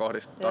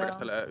lähtökohdista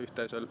tarkastelee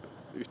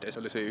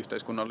yhteisöllisiä,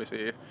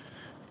 yhteiskunnallisia,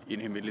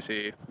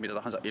 inhimillisiä, mitä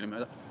tahansa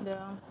ilmiöitä. Joo.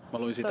 Mä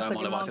luin sitä ja mä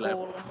olin vaan silleen...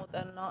 kuullut, mutta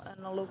en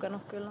ole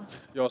lukenut kyllä.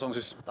 Joo, se on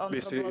siis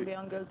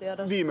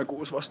viime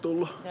kuussa vasta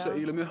tullut se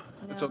ilmiö.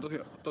 Et se on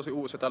tosi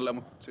uusi ja tälleen,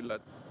 mutta silleen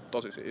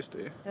tosi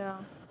siistiä. Joo.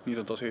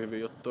 Niitä on tosi hyviä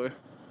juttuja.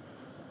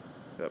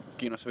 Ja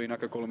kiinnostavia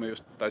näkökulmia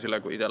just, tai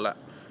silleen kun itsellä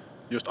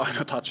just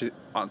aina touchi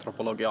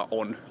antropologia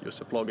on just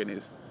se blogi,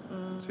 niin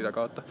sitä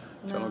kautta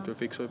siellä on kyllä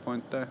fiksuja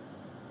pointteja.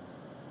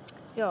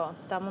 Joo,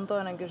 tää mun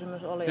toinen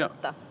kysymys oli,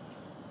 että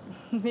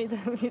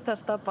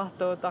mitäs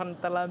tapahtuu? Tää on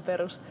nyt tällainen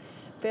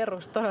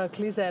perus todella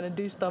kliseinen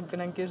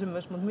dystopinen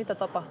kysymys, mutta mitä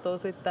tapahtuu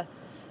sitten,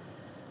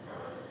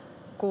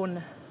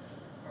 kun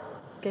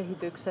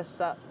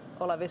kehityksessä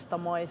olevista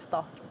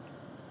maista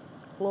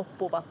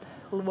loppuvat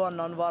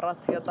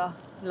luonnonvarat, jota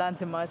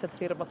länsimaiset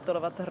firmat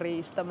tulevat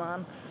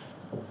riistämään?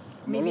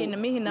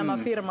 Mihin nämä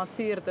firmat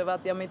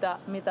siirtyvät ja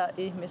mitä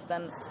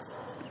ihmisten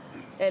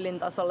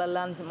elintasolle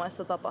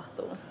länsimaissa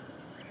tapahtuu?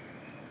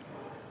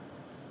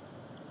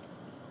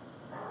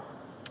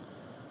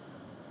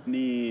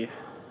 Niin.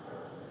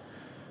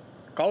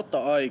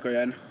 Kautta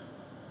aikojen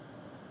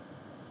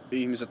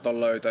ihmiset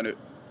on löytänyt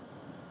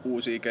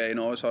uusia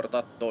keinoja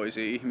sortaa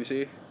toisia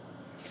ihmisiä.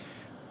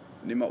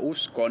 Niin mä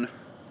uskon...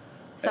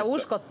 Sä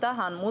uskot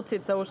tähän, mutta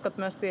sit sä uskot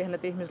myös siihen,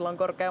 että ihmisillä on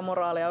korkea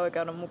moraali ja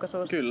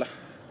oikeudenmukaisuus. Kyllä.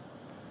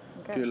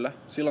 Okay. Kyllä.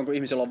 Silloin kun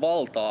ihmisillä on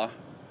valtaa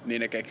niin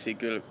ne keksii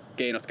kyllä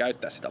keinot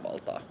käyttää sitä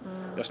valtaa,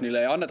 jos niille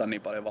ei anneta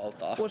niin paljon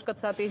valtaa. Uskot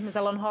sä, että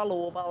ihmisellä on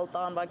halua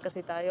valtaan, vaikka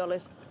sitä ei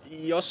olisi?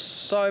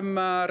 Jossain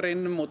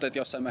määrin, mutta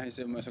jossain määrin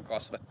se on myös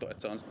kasvettu,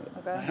 että se on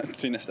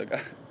sinne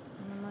sitäkään.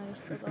 No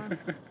just jotain.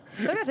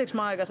 Tökäsiks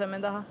mä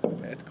aikaisemmin tähän?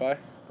 Et kai.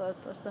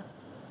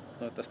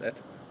 Toivottavasti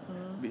et.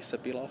 Missä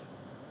pilalla?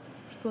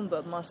 Musta tuntuu,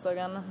 että mä oon sitä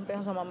käännä, mutta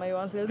ihan sama mä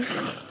juon silti.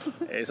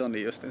 Ei se on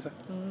niin justiinsa.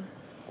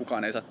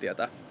 Kukaan ei saa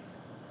tietää.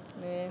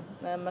 Niin,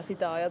 en mä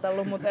sitä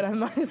ajatellut, mutta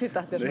enemmän sitä,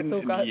 että jos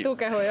mä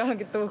tukehun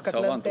johonkin tuhkat. Se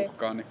on vaan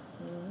tuhkaa, niin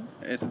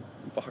ei se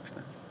pahaksi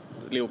näin.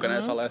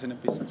 Liukenee salee sinne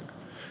pissan sekaan.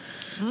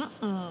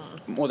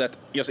 Mutta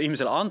jos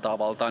ihmisellä antaa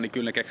valtaa, niin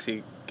kyllä ne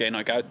keksii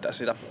keinoja käyttää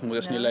sitä. Mutta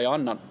jos niille ei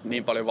anna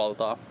niin paljon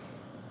valtaa,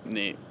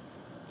 niin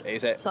ei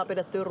se... Saa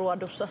pidettyä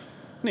ruodussa.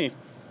 Niin.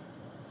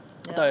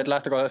 Tai että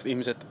lähtökohtaisesti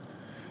ihmiset...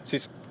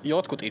 Siis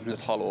jotkut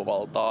ihmiset haluaa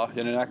valtaa,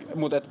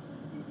 mutta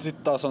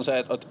sitten taas on se,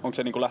 että onko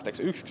se niinku lähteekö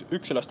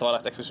yksilöstä vai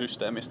lähteekö se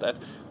systeemistä.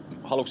 Että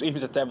haluatko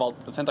ihmiset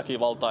sen takia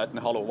valtaa, että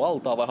ne haluaa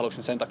valtaa, vai haluatko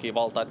ne sen takia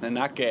valtaa, että ne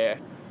näkee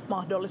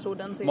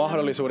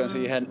mahdollisuuden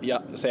siihen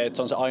ja se, että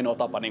se on se ainoa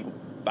tapa niinku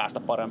päästä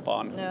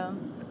parempaan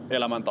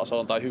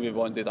elämäntasoon tai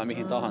hyvinvointiin tai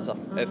mihin tahansa.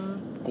 Että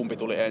kumpi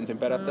tuli ensin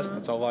periaatteessa,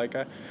 että se on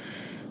vaikea.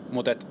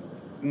 Mutta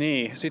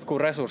niin, sit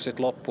kun resurssit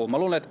loppuu, mä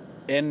luulen, että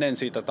ennen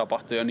siitä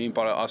tapahtui jo niin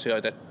paljon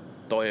asioita, että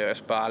toi ei ole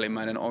edes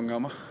päällimmäinen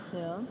ongelma.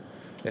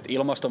 Et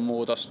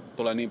ilmastonmuutos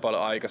tulee niin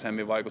paljon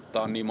aikaisemmin,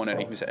 vaikuttaa niin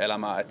monen ihmisen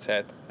elämään, että se,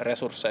 että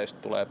resursseista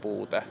tulee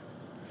puute,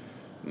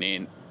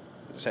 niin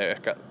se ei ole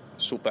ehkä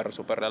super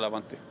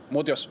relevantti.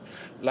 Mut jos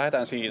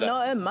lähdetään siitä...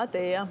 No en mä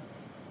tiedä,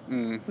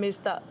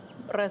 mistä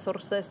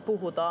resursseista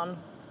puhutaan.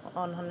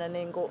 Onhan ne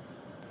niinku...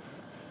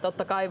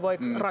 Totta kai voi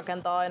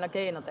rakentaa aina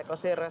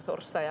keinotekoisia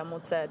resursseja,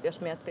 mutta se, että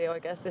jos miettii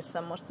oikeasti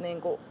semmoista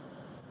niinku...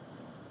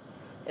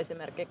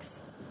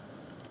 Esimerkiksi...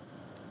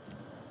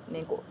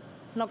 Niinku,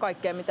 no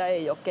kaikkea, mitä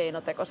ei ole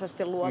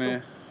keinotekoisesti luotu,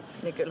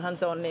 niin kyllähän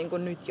se on niinku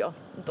nyt jo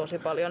tosi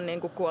paljon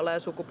niinku kuolee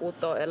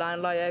sukupuuttoon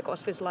eläinlajeja,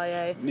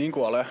 kasvislajeja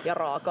ja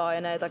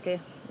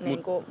raaka-aineitakin.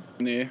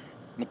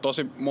 Mutta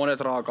tosi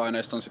monet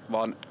raaka-aineista on sit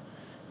vaan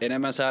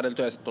enemmän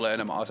säädeltyä ja sitten tulee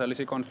enemmän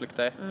aseellisia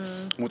konflikteja.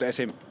 Mutta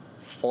esim.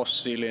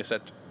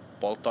 Fossiiliset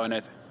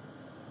polttoaineet,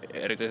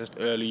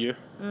 erityisesti öljy,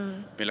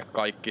 mille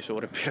kaikki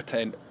suurin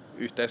piirtein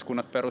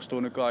yhteiskunnat perustuu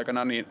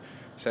nykyaikana, niin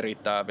se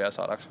riittää vielä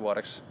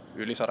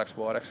yli 100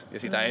 vuodeksi. Ja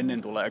sitä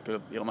ennen tulee kyllä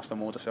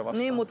ilmastonmuutos jo vastaan.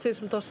 Niin, mutta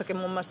siis tossakin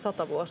mun mielestä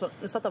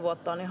 100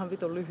 vuotta on ihan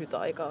vitun lyhyt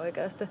aika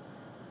oikeasti.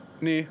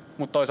 Niin,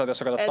 mutta toisaalta jos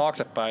sä katsot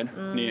taaksepäin,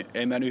 niin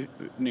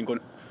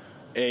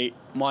ei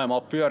maailma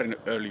ole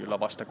pyörinyt öljyllä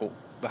vasta kuin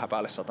vähän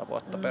päälle 100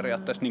 vuotta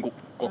periaatteessa niin kuin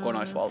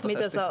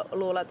kokonaisvaltaisesti. Mitä sä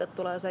luulet, että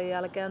tulee sen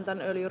jälkeen,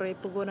 tämän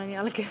öljyriippuvuuden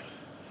jälkeen?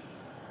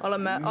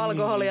 Olemme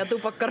alkoholi- ja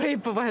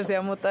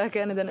tupakkariippuvaisia, mutta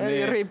ehkä eniten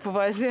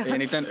öljyriippuvaisia.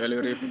 Eniten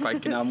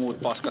kaikki nämä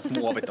muut paskat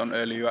muovit on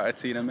öljyä, et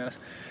siinä mielessä.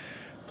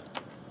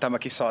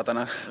 Tämäkin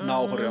saatana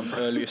nauhuri on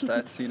öljystä,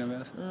 et siinä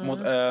mielessä. Mut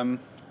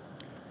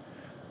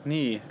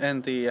niin,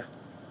 en tiedä.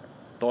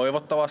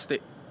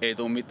 Toivottavasti ei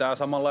tule mitään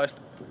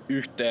samanlaista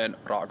yhteen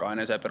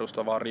raaka-aineeseen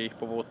perustuvaa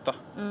riippuvuutta.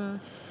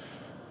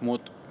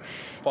 Mut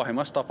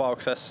pahimmassa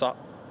tapauksessa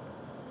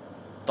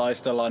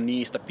taistellaan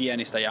niistä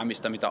pienistä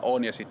jämistä, mitä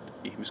on, ja sitten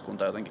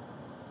ihmiskunta jotenkin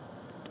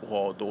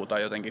tuhoutuu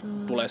tai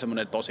jotenkin tulee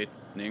semmoinen tosi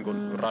niin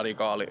kuin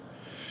radikaali,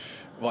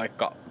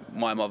 vaikka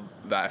maailman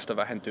väestö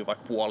vähentyy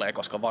vaikka puoleen,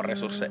 koska vaan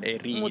resursseja ei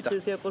riitä. Mutta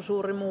siis joku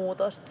suuri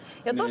muutos.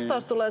 Ja tosta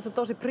taas tulee se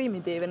tosi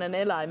primitiivinen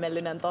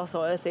eläimellinen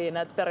taso esiin,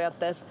 että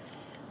periaatteessa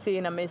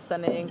siinä, missä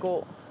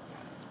niinku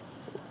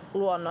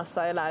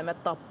luonnossa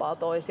eläimet tappaa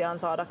toisiaan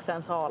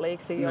saadakseen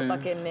saaliiksi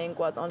jotakin,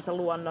 niinku, että on se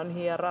luonnon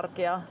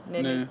hierarkia,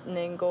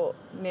 niin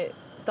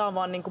tää on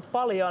vaan niinku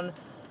paljon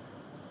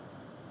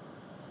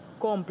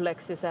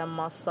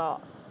kompleksisemmassa,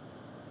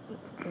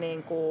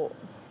 niinku,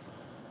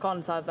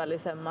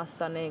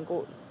 kansainvälisemmässä,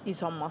 niinku,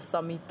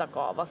 isommassa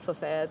mittakaavassa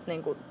se, että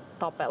niinku,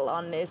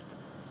 tapellaan niistä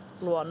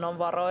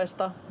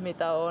luonnonvaroista,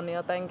 mitä on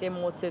jotenkin,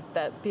 mutta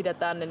sitten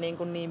pidetään ne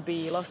niin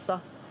piilossa,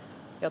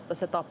 jotta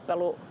se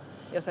tappelu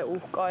ja se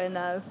uhka ei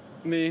näy.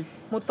 Niin.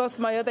 Mutta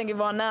tossa mä jotenkin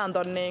vaan näen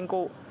ton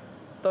niinku,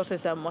 tosi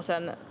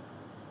semmosen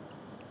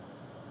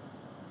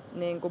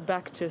niinku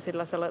back to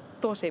sillä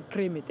tosi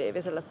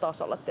primitiiviselle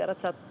tasolle. Tiedät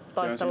sä,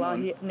 taistellaan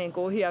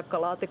niinku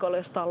hiekkalaatikolla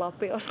jostain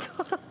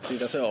lapiosta.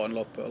 Siitä se on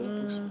loppujen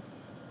lopuksi.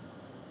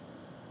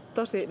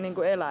 Tosi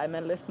niinku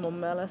eläimellistä mun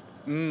mielestä.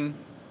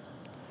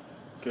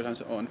 Kyllähän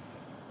se on.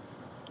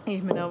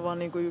 Ihminen on vaan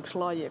niinku yksi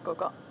laji,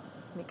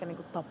 mikä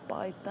niinku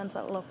tappaa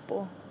itsensä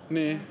loppuun.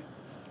 Niin.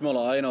 Me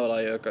ollaan ainoa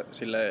laji, joka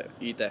sille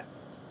itse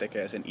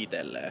tekee sen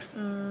itselleen.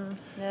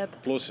 Jep.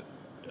 Plus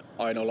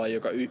ainoa laji,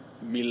 joka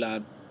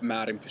millään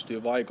määrin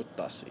pystyy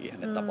vaikuttaa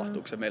siihen, että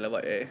tapahtuuko se meille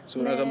vai ei.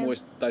 Suurin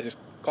osa tai siis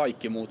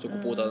kaikki muut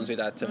sukupuutot on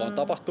sitä, että se vaan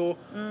tapahtuu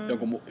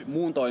jonkun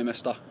muun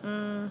toimesta.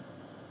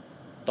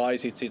 Tai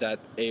sit sitä,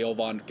 että ei ole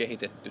vaan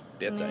kehitetty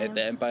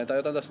eteenpäin tai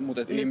jotain tästä,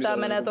 mutta ihmisellä on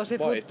menee tosi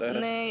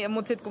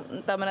mutta sit kun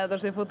tää menee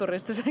tosi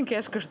futuristiseen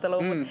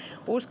keskusteluun, mutta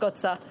uskot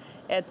sä,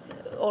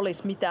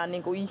 olisi mitään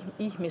niinku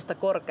ihmistä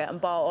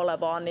korkeampaa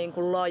olevaa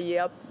niinku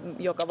lajia,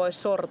 joka voisi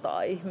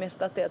sortaa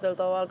ihmistä tietyllä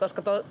tavalla,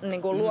 koska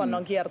niinku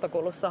luonnon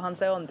kiertokulussahan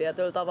se on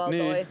tietyllä tavalla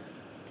toi,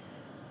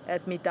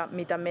 että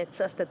mitä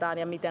metsästetään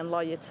ja miten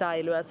lajit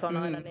säilyy. Et se on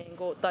aina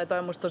niinku, tai toi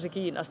on musta tosi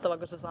kiinnostava,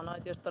 kun sä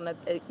sanoit just on,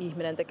 että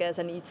ihminen tekee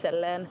sen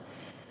itselleen.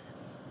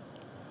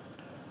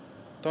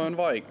 Toi on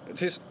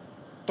siis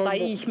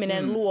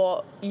ihminen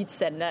luo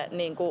itse ne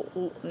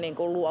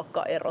niinku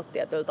luokkaerot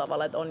tietyllä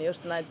tavalla, että on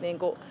just näitä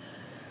niinku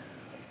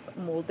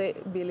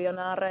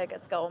multibiljonäärejä,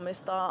 ketkä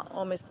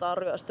omistaa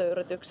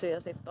ryöstöyrityksiä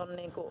ja sitten on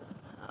niinku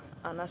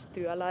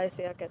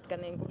NS-työläisiä, ketkä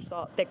niinku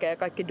tekee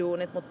kaikki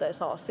duunit, mutta ei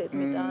saa siitä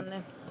mitään.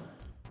 Niin.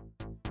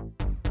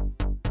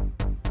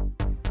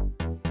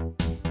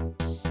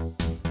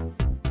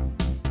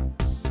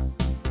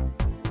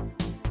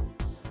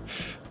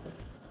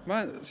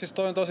 Siis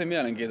toi on tosi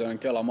mielenkiintoinen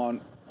kela. Mä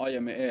oon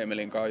aiemmin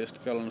Eemilin kanssa just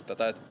kellannut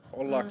tätä, että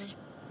ollaanko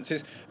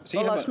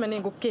me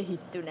niinku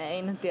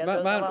kehittynein tietyllä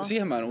tavalla?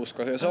 Siihen mä en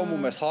usko. Se on mun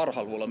mielestä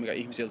harhaluulo, mikä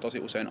ihmisillä tosi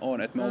usein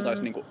on, että me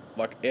oltais niinku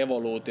vaikka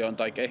evoluution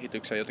tai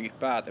kehityksen jotenkin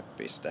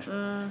päätepiste.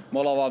 Me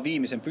ollaan vaan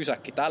viimeisen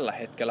pysäkki tällä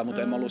hetkellä,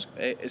 mutta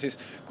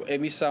ei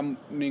missään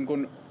niinku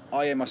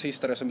aiemmassa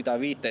historiassa mitään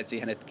viitteitä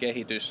siihen, että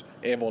kehitys,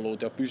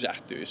 evoluutio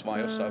pysähtyisi vaan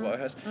jossain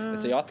vaiheessa.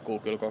 Että se jatkuu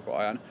kyllä koko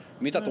ajan.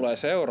 Mitä tulee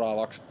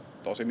seuraavaksi?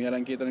 Tosi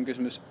mielenkiintoinen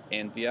kysymys,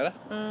 en tiedä.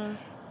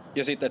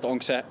 Ja sitten, että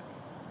onko se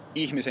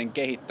ihmisen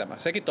kehittämä.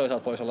 Sekin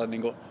toisaalta voisi olla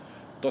niinku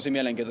tosi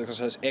mielenkiintoista, koska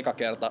se olisi eka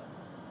kerta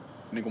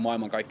niinku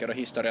maailmankaikkeuden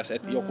historiassa,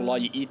 että joku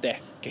laji itse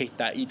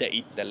kehittää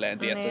itselleen.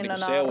 Tiedätkö, niinku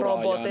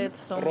seuraajan,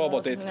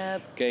 robotit,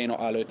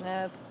 keinoälyt,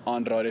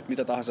 androidit,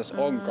 mitä tahansa se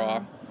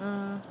onkaan.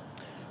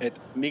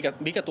 Et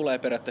mikä tulee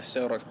periaatteessa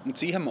seuraavaksi. Mutta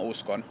siihen mä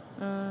uskon,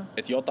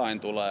 että jotain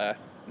tulee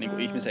niinku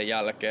ihmisen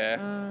jälkeen,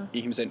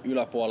 ihmisen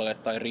yläpuolelle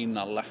tai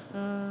rinnalle.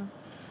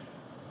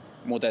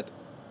 Mutta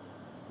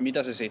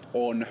mitä se sit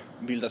on,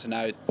 miltä se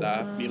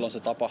näyttää, milloin se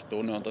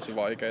tapahtuu, ne on tosi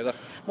vaikeita.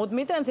 Mutta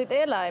miten sit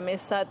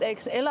eläimissä, et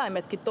eikö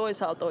eläimetkin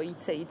toisaalta ole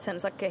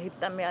itsensä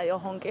kehittämiä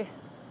johonkin?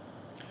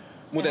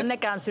 Eihän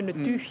nekään synny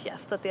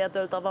tyhjästä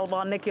tietyllä tavalla,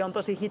 vaan nekin on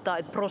tosi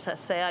hitaita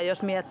prosesseja.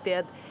 Jos miettii,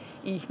 että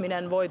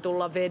ihminen voi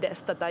tulla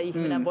vedestä tai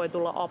ihminen voi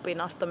tulla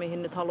apinasta,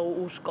 mihin nyt haluaa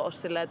uskoa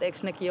silleen, että eikö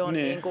nekin ole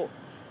niinku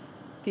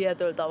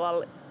tietyllä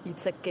tavalla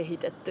itse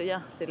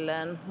kehitettyjä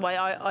silleen, vai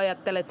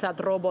ajattelet sä,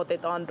 että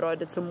robotit,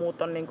 androidit, sun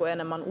muut on niinku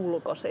enemmän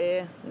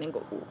ulkoisia,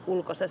 niinku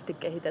ulkoisesti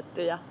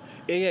kehitettyjä?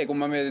 Ei, kun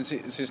mä mietin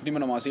siis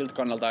nimenomaan siltä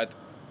kannalta, että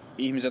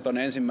ihmiset on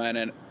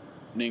ensimmäinen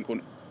niinku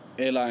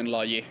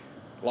eläinlaji,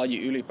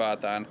 laji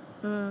ylipäätään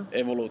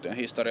evoluution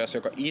historiassa,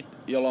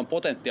 jolla on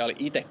potentiaali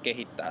itse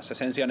kehittää se.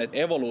 Sen sijaan, että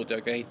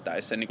evoluutio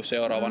kehittäisi sen niinku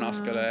seuraavan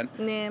askeleen,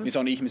 niin se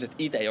on ihmiset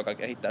itse, joka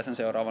kehittää sen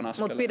seuraavan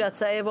askeleen. Mutta pidät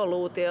sä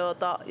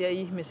evoluutiota ja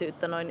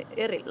ihmisyyttä noin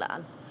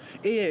erillään?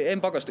 Ei,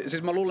 en pakosti.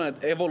 Siis mä luulen,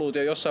 että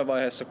evoluutio jossain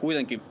vaiheessa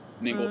kuitenkin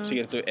niinku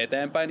siirtyy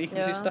eteenpäin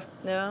ihmisistä.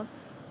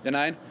 Ja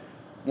näin.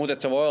 Mutta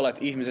se voi olla,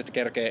 että ihmiset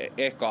kerkee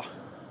eka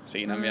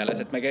siinä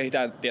mielessä, että me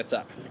kehitään,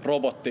 tiedätkö,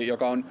 robotti,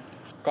 joka on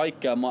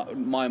kaikkea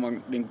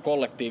maailman niinku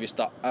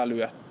kollektiivista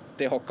älyä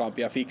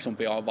tehokkaampia ja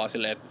fiksumpia, on vaan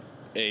silleen, että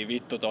ei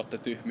vittu, te ootte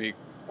tyhmiä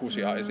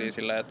kusiaisia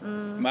silleen, että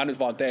mä nyt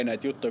vaan tein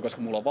näitä juttuja,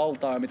 koska mulla on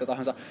valtaa ja mitä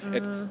tahansa.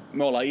 Että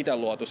me ollaan itse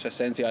luotu se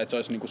sen sijaan, että se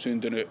olisi niinku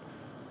syntynyt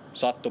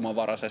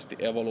sattumanvaraisesti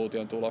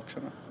evoluution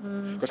tuloksena.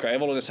 Koska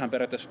evoluutiossahan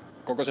periaatteessa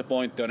koko se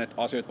pointti on,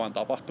 että asioita vaan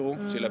tapahtuu,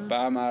 sille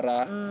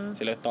päämäärää,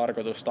 sille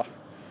tarkoitusta.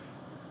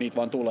 Niitä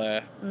vaan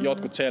tulee.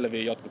 Jotkut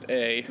selvii, jotkut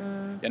ei.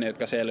 Ja ne,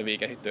 jotka selvii,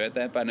 kehittyy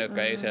eteenpäin. Ne,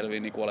 jotka ei selvii,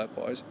 niin kuolee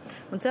pois.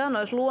 Mutta sehän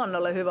olisi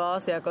luonnolle hyvä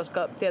asia,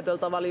 koska tietyllä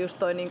tavalla just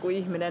toi niinku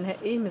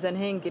ihmisen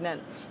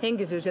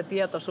henkisyys ja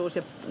tietoisuus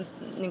ja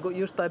niinku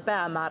just toi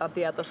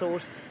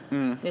päämäärätietoisuus,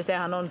 niin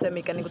sehän on se,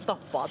 mikä niinku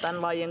tappaa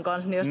tämän lajin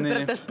kanssa. Niin jos sä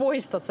periaatteessa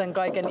poistat sen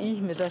kaiken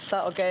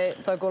ihmisestä,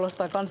 toi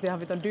kuulostaa kans ihan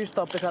vitun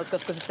dystoppiselta,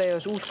 koska sitten ei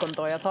olisi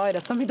uskontoa ja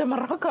taidetta, mitä mä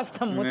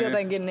rakastan, mutta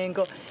jotenkin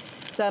niinku,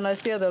 sehän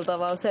olisi tietyllä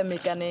tavalla se,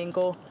 mikä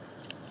niinku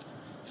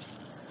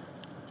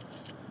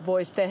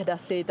voisi tehdä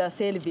siitä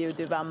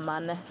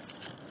selviytyvämmän,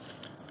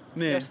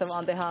 jos se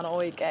vaan tehdään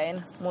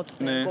oikein. Mutta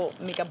niinku,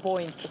 mikä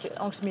pointti,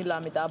 onko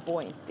millään mitään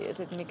pointtia,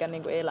 sit mikä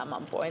niinku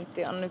elämän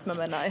pointti on? Nyt me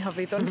mennään ihan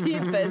vitun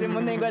hiippeisiin,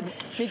 mutta niinku,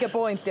 mikä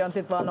pointti on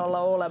sit vaan olla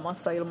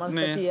olemassa ilman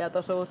sitä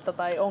tietoisuutta,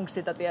 tai onko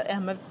sitä,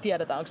 eihän me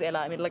tiedetä, onko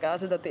eläimilläkään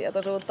sitä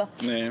tietoisuutta.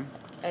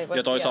 Ei voi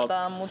ja toisaalta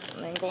tietää,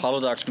 mutta niinku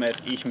halutaanko me,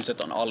 että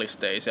ihmiset on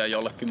alisteisia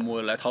jollekin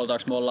muille, että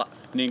halutaanko me olla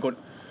niinku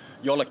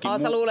jollekin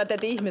sä luulet,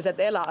 että ihmiset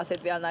elää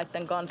sit vielä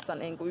näiden kanssa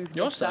niinku yhdessä?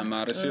 Jossain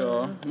määrin,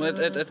 joo.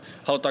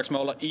 Halutaanko me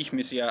olla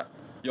ihmisiä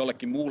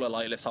jollekin muulle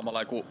lajille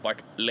samalla kuin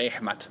vaikka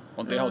lehmät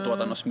on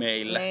tehotuotannossa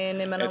meille?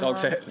 Että onko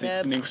se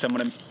niinku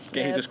semmoinen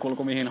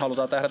kehityskulku, mihin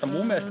halutaan tähdätä?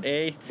 Mun mielestä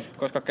ei,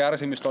 koska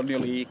kärsimystä on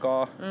jo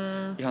liikaa,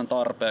 ihan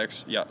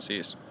tarpeeksi ja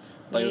siis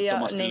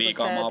tajuttomasti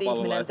liikaa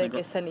maapallolla. Ihminen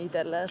tekisi sen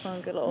itselleen, se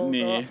on kyllä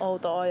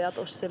outo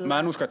ajatus. Sillä. Mä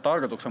en usko, että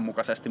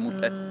tarkoituksenmukaisesti,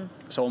 mutta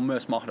se on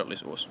myös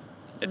mahdollisuus.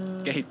 Että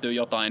kehittyy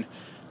jotain,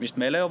 mistä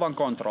meillä ei ole vaan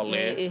kontrollia.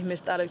 Niin,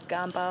 ihmistä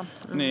älykkäämpää.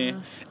 Niin,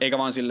 eikä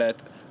vaan silleen,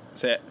 että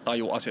se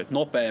tajuu asioita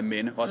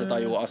nopeammin, vaan se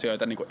tajuu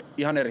asioita niinku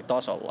ihan eri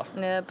tasolla.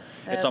 Jep.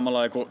 Et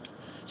samalla kuin,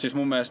 siis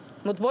mun mielestä...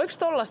 Mut voiko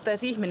tollaista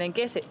edes ihminen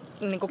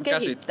niinku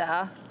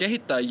kehittää?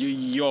 Kehittää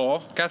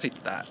joo,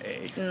 käsittää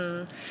ei.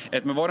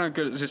 Et me voidaan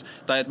kyllä, siis,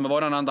 tai et me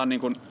voidaan antaa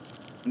niinku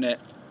ne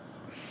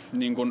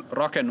niinku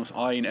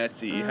rakennusaineet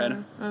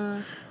siihen,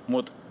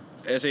 mut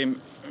esim.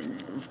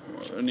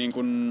 Niin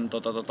kuin,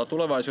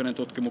 tulevaisuuden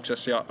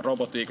tutkimuksessa ja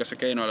robotiikassa ja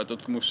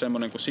keinoälytutkimuksessa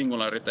semmoinen kuin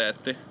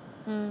singulariteetti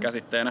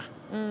käsitteenä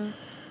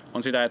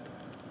on sitä, että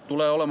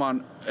tulee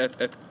olemaan,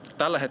 että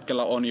tällä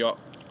hetkellä on jo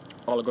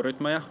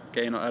algoritmeja,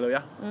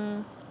 keinoälyjä,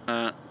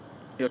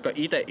 jotka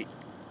itse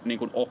niin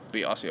kuin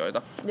oppii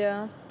asioita.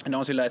 Yeah. Ne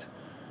on silleen, että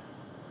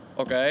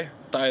okei,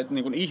 tai että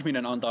niin kuin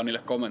ihminen antaa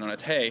niille kommenton,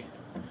 että hei,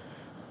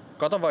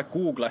 kato vaikka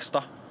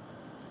Googlesta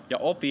ja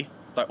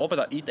tai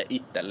opeta itse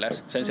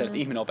itsellesi, sen sijaan, että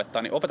ihminen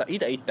opettaa, niin opeta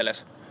itse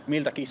itsellesi,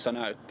 miltä kissa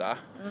näyttää.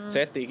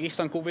 Se etsii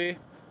kissan kuvia,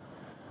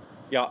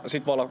 ja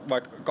sit voi olla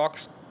vaikka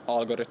 2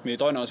 algoritmia.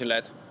 Toinen on silleen,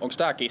 että onko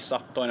tää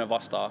kissa, toinen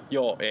vastaa,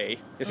 joo, ei.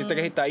 Ja sit se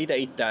kehittää itse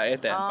itseään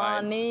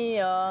eteenpäin. Niin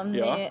joo.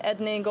 Niin, et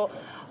niinku,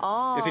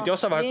 ja sit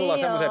jossain vaiheessa tullaan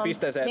semmoiseen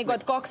pisteeseen, niinku,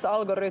 että 2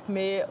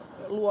 algoritmia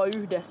luo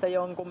yhdessä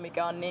jonkun,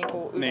 mikä on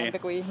niinku ylempi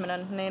kuin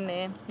ihminen.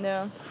 Niin,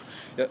 joo.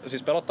 Ja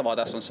siis pelottavaa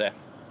tässä on se,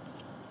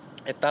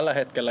 että tällä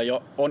hetkellä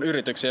jo on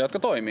yrityksiä, jotka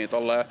toimii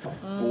tolleen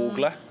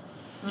Google,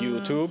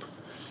 YouTube,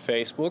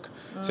 Facebook.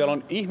 Siellä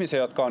on ihmisiä,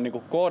 jotka on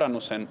niinku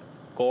koodannut sen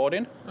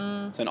koodin,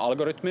 sen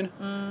algoritmin,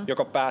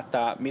 joka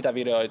päättää, mitä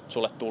videoita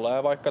sulle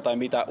tulee vaikka, tai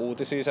mitä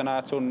uutisia sä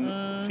näet sun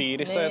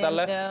feedissä ja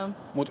tälleen.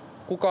 Mut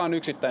kukaan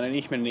yksittäinen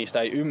ihminen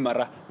niistä ei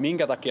ymmärrä,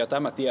 minkä takia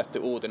tämä tietty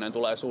uutinen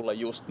tulee sulle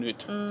just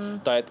nyt.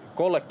 Tai et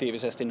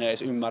kollektiivisesti ne ei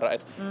edes ymmärrä,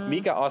 että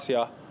mikä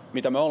asia,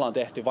 mitä me ollaan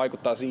tehty,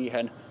 vaikuttaa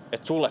siihen,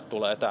 että sulle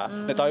tulee tää.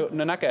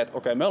 Ne näkee, että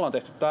okei, me ollaan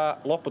tehty tää,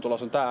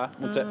 lopputulos on tää,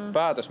 mutta se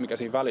päätös, mikä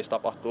siinä välissä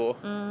tapahtuu,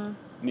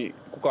 niin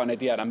kukaan ei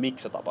tiedä,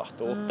 miksi se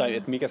tapahtuu, tai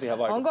että mikä siihen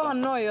vaikuttaa.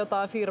 Onkohan noin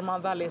jotain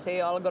firman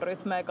välisiä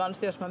algoritmeja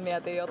kanssa, jos mä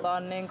mietin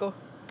jotain niinku...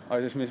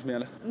 Ai siis missä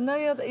mielessä? No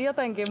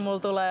jotenkin mulla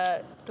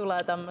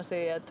tulee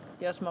tämmösiä, että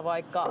jos mä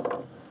vaikka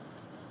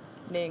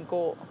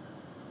niinku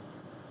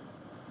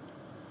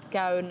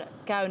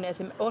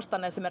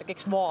ostan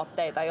esimerkiksi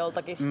vaatteita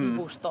joltakin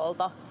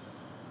sivustolta,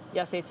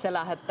 ja sit se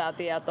lähettää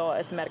tietoa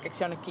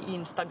esimerkiksi jonnekin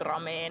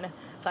Instagramiin,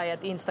 tai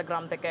että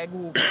Instagram tekee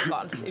Googlen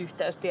kanssa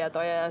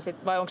yhteystietoja, ja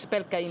vai onko se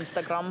pelkkä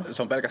Instagram?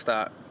 Se on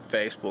pelkästään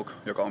Facebook,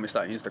 joka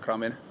omistaa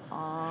Instagramin.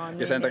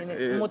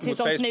 Mutta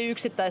siis onko ne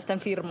yksittäisten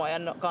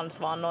firmojen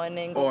kanssa vaan noin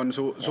niinku? On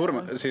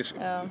siis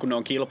kun ne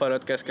on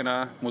kilpailijat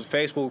keskenään, mutta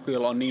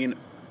Facebookilla on niin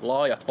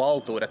laajat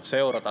valtuudet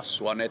seurata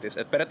sua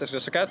netissä. Et periaatteessa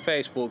jos sä käyt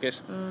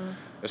Facebookissa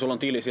ja sulla on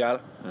tili siellä,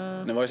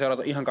 ne voi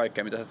seurata ihan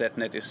kaikkea, mitä sä teet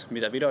netissä.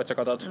 Mitä videoita sä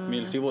katot,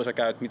 millä sivuilla sä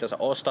käyt, mitä sä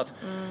ostat,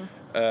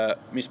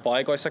 missä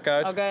paikoissa sä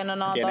käyt,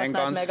 kenen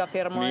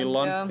kanssa,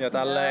 milloin ja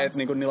tälleen. Et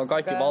niinku, niillä on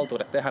kaikki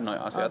valtuudet tehdä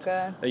noja asiat.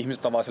 Ja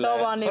ihmiset on vaan silleen, se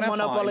on vaan niin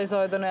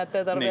monopolisoitunut,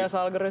 ettei tarvitse edes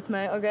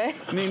algoritmeja.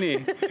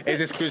 Niin. Ei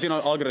siis kyllä siinä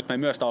on algoritmeja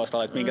myös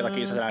taustalla, että minkä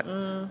takia sä näet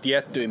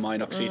tiettyjä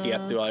mainoksia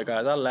tiettyä aikaa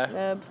ja tälleen.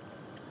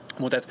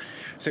 Mutta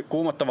se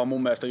kuumottava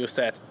mun mielestä on just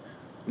se, että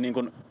niin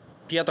kun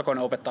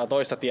tietokone opettaa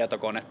toista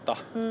tietokonetta,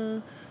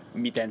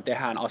 miten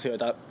tehdään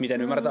asioita,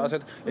 miten ymmärretään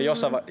asioita.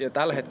 Ja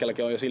tällä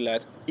hetkelläkin on jo silleen,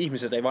 että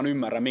ihmiset ei vaan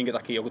ymmärrä, minkä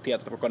takia joku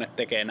tietokone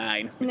tekee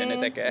näin, miten ne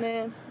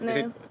tekee. Ja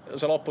sit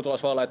se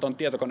lopputulos voi olla, että on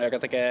tietokone, joka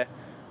tekee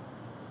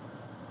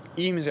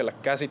ihmisille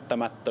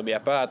käsittämättömiä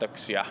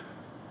päätöksiä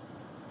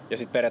ja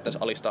sitten periaatteessa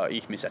alistaa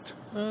ihmiset.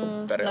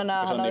 No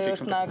näähän on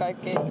just nämä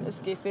kaikki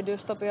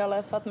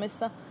Skifi-dystopialeffat,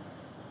 missä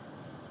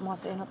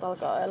masiinat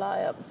alkaa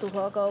elää ja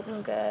tuhoaa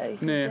kaupunkeja ja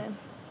ihmisiä. Niin.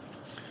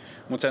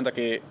 Mut sen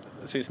takia,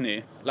 siis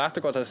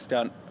lähtökohtaisesti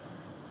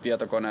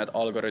tietokoneet,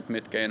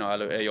 algoritmit,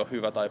 keinoäly ei ole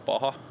hyvä tai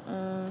paha.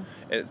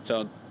 Se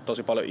on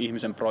tosi paljon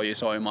ihmisen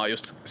projisoimaa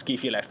just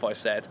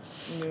Skifi-leffoissa se, että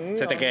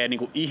se tekee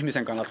niinku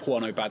ihmisen kannalta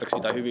huonoja päätöksiä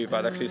tai hyviä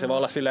päätöksiä. Se voi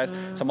olla silleen,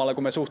 että samalla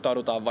kun me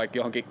suhtaudutaan vaikka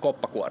johonkin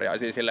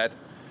koppakuoriaisiin silleen, että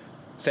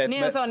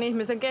se on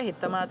ihmisen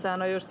kehittämä, että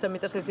sehän on just se,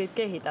 mitä sä siitä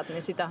kehität,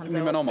 niin sitähän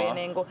se oppii.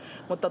 Niinku,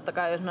 mutta totta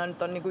kai, jos ne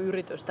nyt on niinku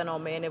yritysten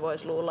omia, niin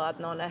voisi luulla,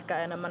 että ne on ehkä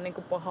enemmän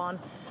niinku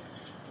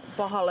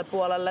pahalle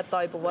puolelle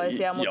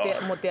taipuvaisia,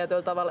 mutta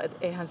tietyllä tavalla, että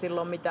eihän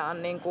silloin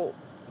mitään niinku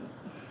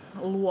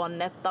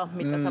luonnetta,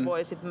 mitä sä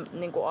voisit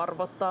niinku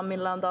arvottaa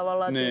millään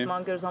tavalla. Niin. Siitä mä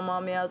oon kyllä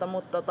samaa mieltä,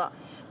 mutta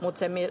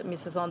se,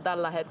 missä se on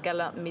tällä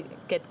hetkellä,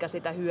 ketkä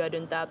sitä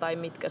hyödyntää tai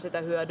mitkä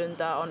sitä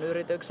hyödyntää, on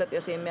yritykset,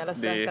 ja siinä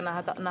mielessä ehkä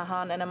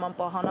nähdään enemmän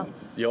pahana.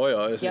 Joo,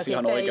 ja siis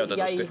ihan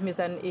oikeutetusti.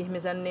 Ja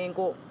ihmisen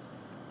niinku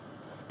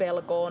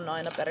pelko on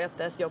aina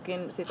periaatteessa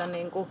jokin sitä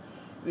niinku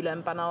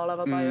ylempänä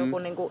oleva tai joku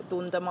niinku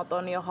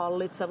tuntematon ja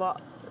hallitseva,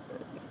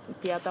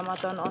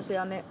 tietämätön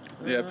asia, niin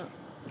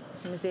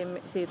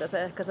siitä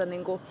se ehkä se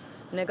niinku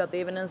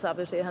negatiivinen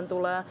sävy siihen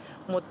tulee.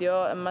 Mut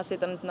joo, en mä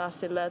sitä nyt näe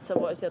silleen, että se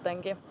voisi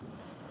jotenkin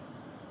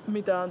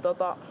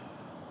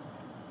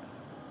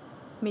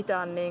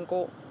mitään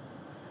niinku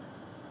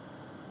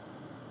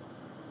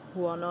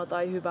huonoa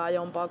tai hyvää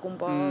jompaa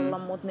kumpaa olla,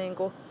 mut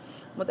niinku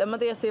Mutta en mä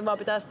tiedä, siinä vaan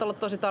pitäisi olla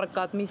tosi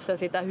tarkkaa, että missä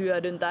sitä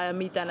hyödyntää ja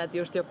miten, että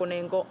just joku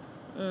niinku,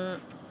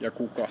 ja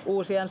kuka?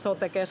 Uusien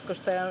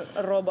sote-keskusten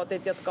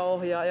robotit, jotka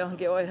ohjaa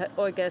johonkin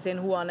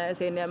oikeisiin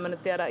huoneisiin, niin en mä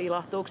nyt tiedä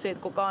ilahtuuko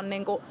siitä kukaan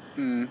niinku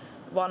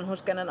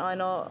vanhus, kenen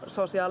ainoa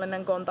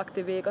sosiaalinen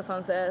kontakti viikossa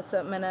on se, että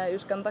se menee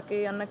yskän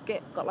takia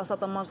jonnekin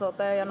Kalasataman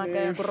soteen ja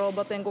näkee jonkun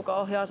robotin, kuka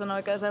ohjaa sen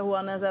oikeaan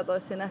huoneeseen, ja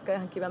tois siinä ehkä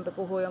ihan kivempi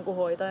puhua jonkun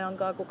hoitajan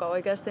kanssa, kuka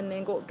oikeasti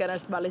niinku,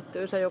 kenestä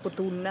välittyy se joku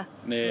tunne.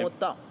 Niin.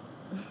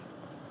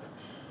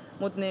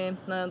 Mutta niin,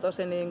 ne on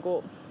tosi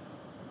niinku.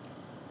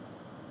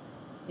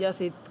 Ja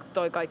sit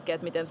toi kaikki,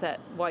 että miten se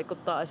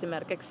vaikuttaa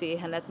esimerkiksi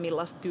siihen, että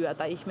millaista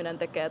työtä ihminen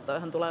tekee.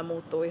 Toihan tulee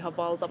muuttua ihan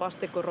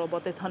valtavasti, kun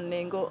robotithan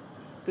niinku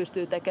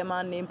pystyy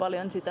tekemään niin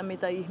paljon sitä,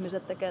 mitä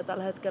ihmiset tekee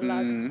tällä hetkellä.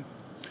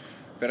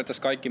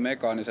 Periaatteessa kaikki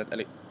mekaaniset,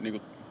 eli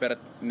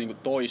niinku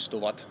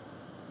toistuvat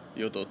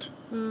jutut,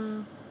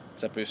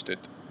 sä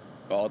pystyt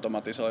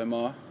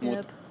automatisoimaan.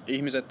 Mutta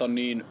ihmiset on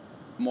niin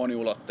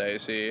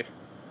moniulotteisia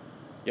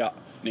ja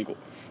niinku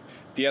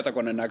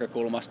tietokoneen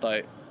näkökulmasta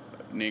tai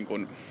niinku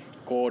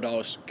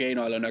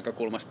koodauskeinoilun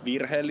näkökulmasta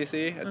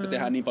virheellisiä, että me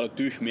tehdään niin paljon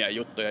tyhmiä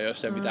juttuja,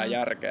 jos ei mitään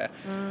järkeä,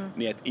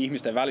 niin että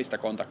ihmisten välistä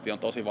kontaktia on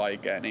tosi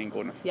vaikea niin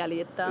kun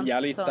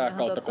jäljittää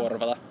kautta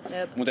korvata.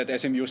 Mutta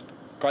esim. Just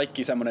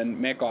kaikki semmoinen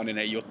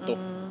mekaaninen juttu,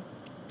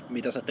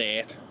 mitä sä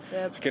teet.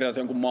 Sä kirjoitat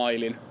jonkun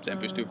mailin, sen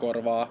pystyy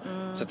korvaa.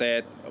 Sä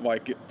teet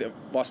vaikka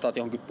vastaat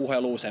johonkin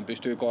puheluun, sen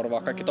pystyy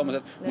korvaa. Kaikki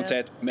tommoset. Mutta se,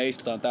 että me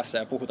istutaan tässä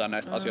ja puhutaan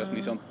näistä asioista,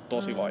 niin se on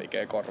tosi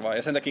vaikea korvaa.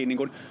 Ja sen takia niin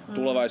kun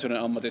tulevaisuuden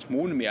ammatissa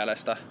mun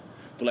mielestä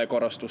tulee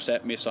korostua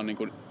se, missä on niin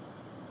kun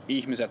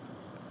ihmiset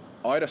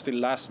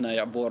aidosti läsnä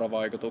ja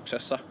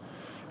vuorovaikutuksessa.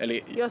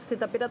 Eli jos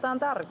sitä pidetään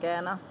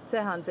tärkeänä,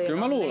 sehän siinä kyllä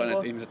mä luulen, niinku,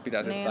 että ihmiset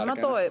pitää sitä niin,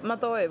 tärkeänä. Mä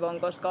toivon,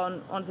 koska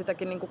on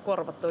sitäkin niinku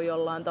korvattu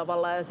jollain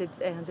tavalla ja sit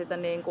eihän sitä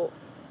niinku.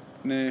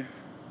 Niin.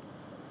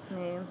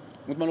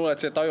 Mut mä luulen,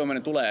 että se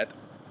tajuaminen tulee, että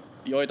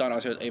joitain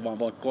asioita ei vaan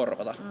voi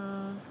korvata.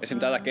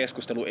 Esimerkiksi tätä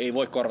keskustelua ei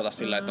voi korvata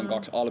sillä, että on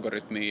 2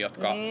 algoritmia,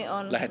 jotka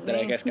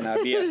lähettelee keskenään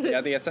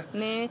viestiä, tietsä?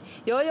 Niin.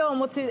 Joo,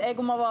 mutta ei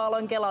kun mä vaan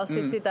aloin kelaa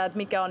sitä, että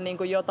mikä on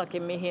niinku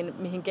jotakin,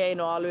 mihin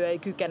keinoäly ei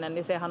kykene,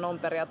 niin sehän on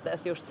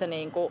periaatteessa just se,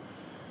 niinku,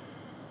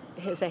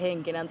 se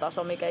henkinen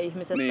taso, mikä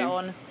ihmisessä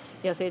on.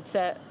 Ja sit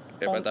se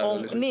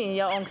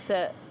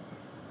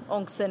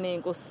onko se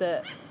niinku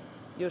se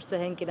just se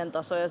henkinen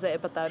taso ja se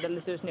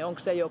epätäydellisyys, niin onko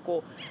se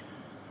joku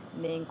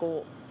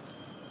niinku,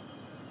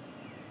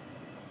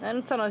 en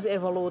nyt sanoisi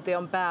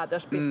evoluution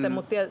päätöspiste,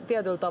 mutta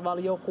tietyllä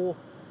tavalla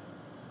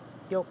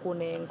joku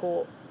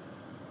niinku,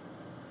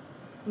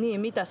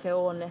 niin mitä se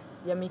on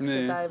ja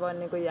miksi sitä ei voi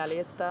niinku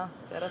jäljittää,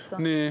 tiedätkö?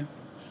 Niin.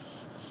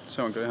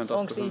 Se on kyllä ihan totta.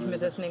 Onko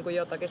ihmisessä niinku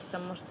jotakin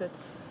semmoista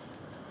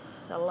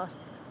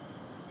sellaista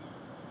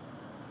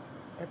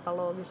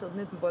epäloogisuutta?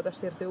 Nyt me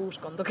voitaisiin siirtyä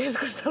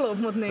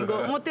uskontokeskusteluun, mutta niinku,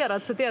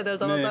 tiedätkö tietyllä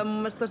tavalla on mun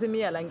mielestä tosi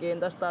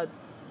mielenkiintoista,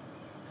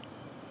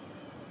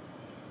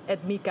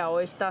 että mikä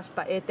olisi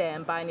tästä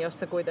eteenpäin, jos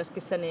se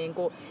kuitenkin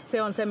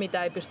se on se,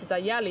 mitä ei pystytä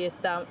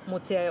jäljittämään,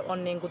 mutta se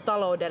on niinku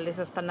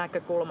taloudellisesta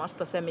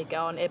näkökulmasta se,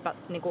 mikä on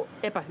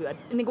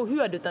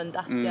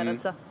hyödytöntä,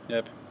 tiedätkö?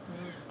 Jep.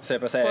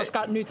 Sepä se.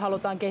 Koska nyt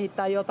halutaan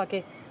kehittää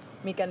jotakin,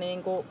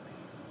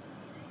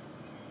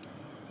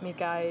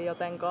 mikä ei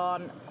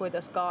jotenkaan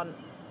kuitenkaan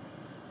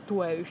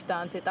tue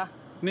yhtään sitä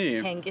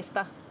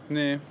henkistä,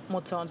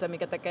 mutta se on se,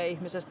 mikä tekee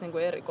ihmisestä niinku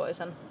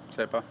erikoisen.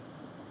 Sepä.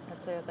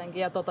 Et se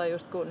jotenkin, ja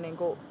just kun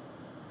niinku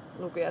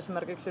luki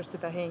esimerkiksi just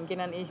sitä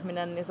henkinen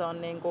ihminen, niin se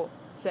on niinku,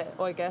 se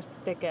oikeasti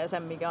tekee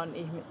sen, mikä on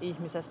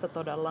ihmisestä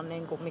todella,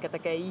 niinku, mikä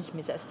tekee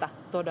ihmisestä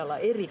todella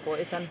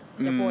erikoisen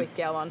ja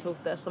poikkeavan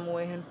suhteessa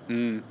muihin.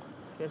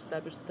 Ja sitä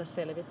ei pystytä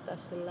selvittämään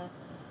silleen.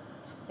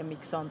 Ja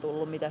miksi se on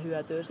tullut, mitä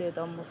hyötyä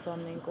siitä on, mutta se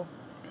on niinku.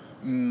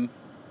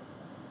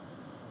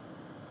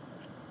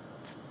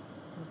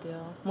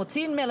 Mut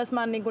siinä mielessä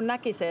mä en niinku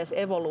näkisi edes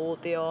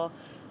evoluutioa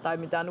tai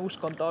mitään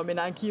uskontoa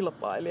minään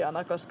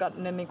kilpailijana, koska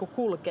ne niinku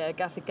kulkee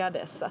käsi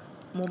kädessä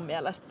mun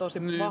mielestä tosi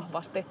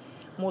vahvasti.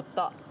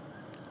 Mutta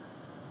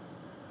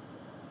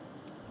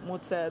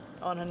se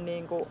onhan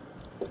niinku,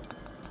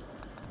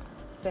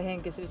 se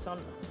henkisyys on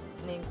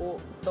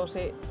niinku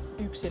tosi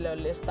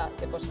yksilöllistä,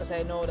 ja koska se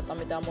ei noudata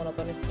mitään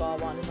monotonista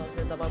kaavaa, niin se on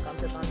sillä tavalla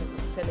kans jotain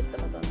niinku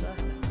selittämätöntä.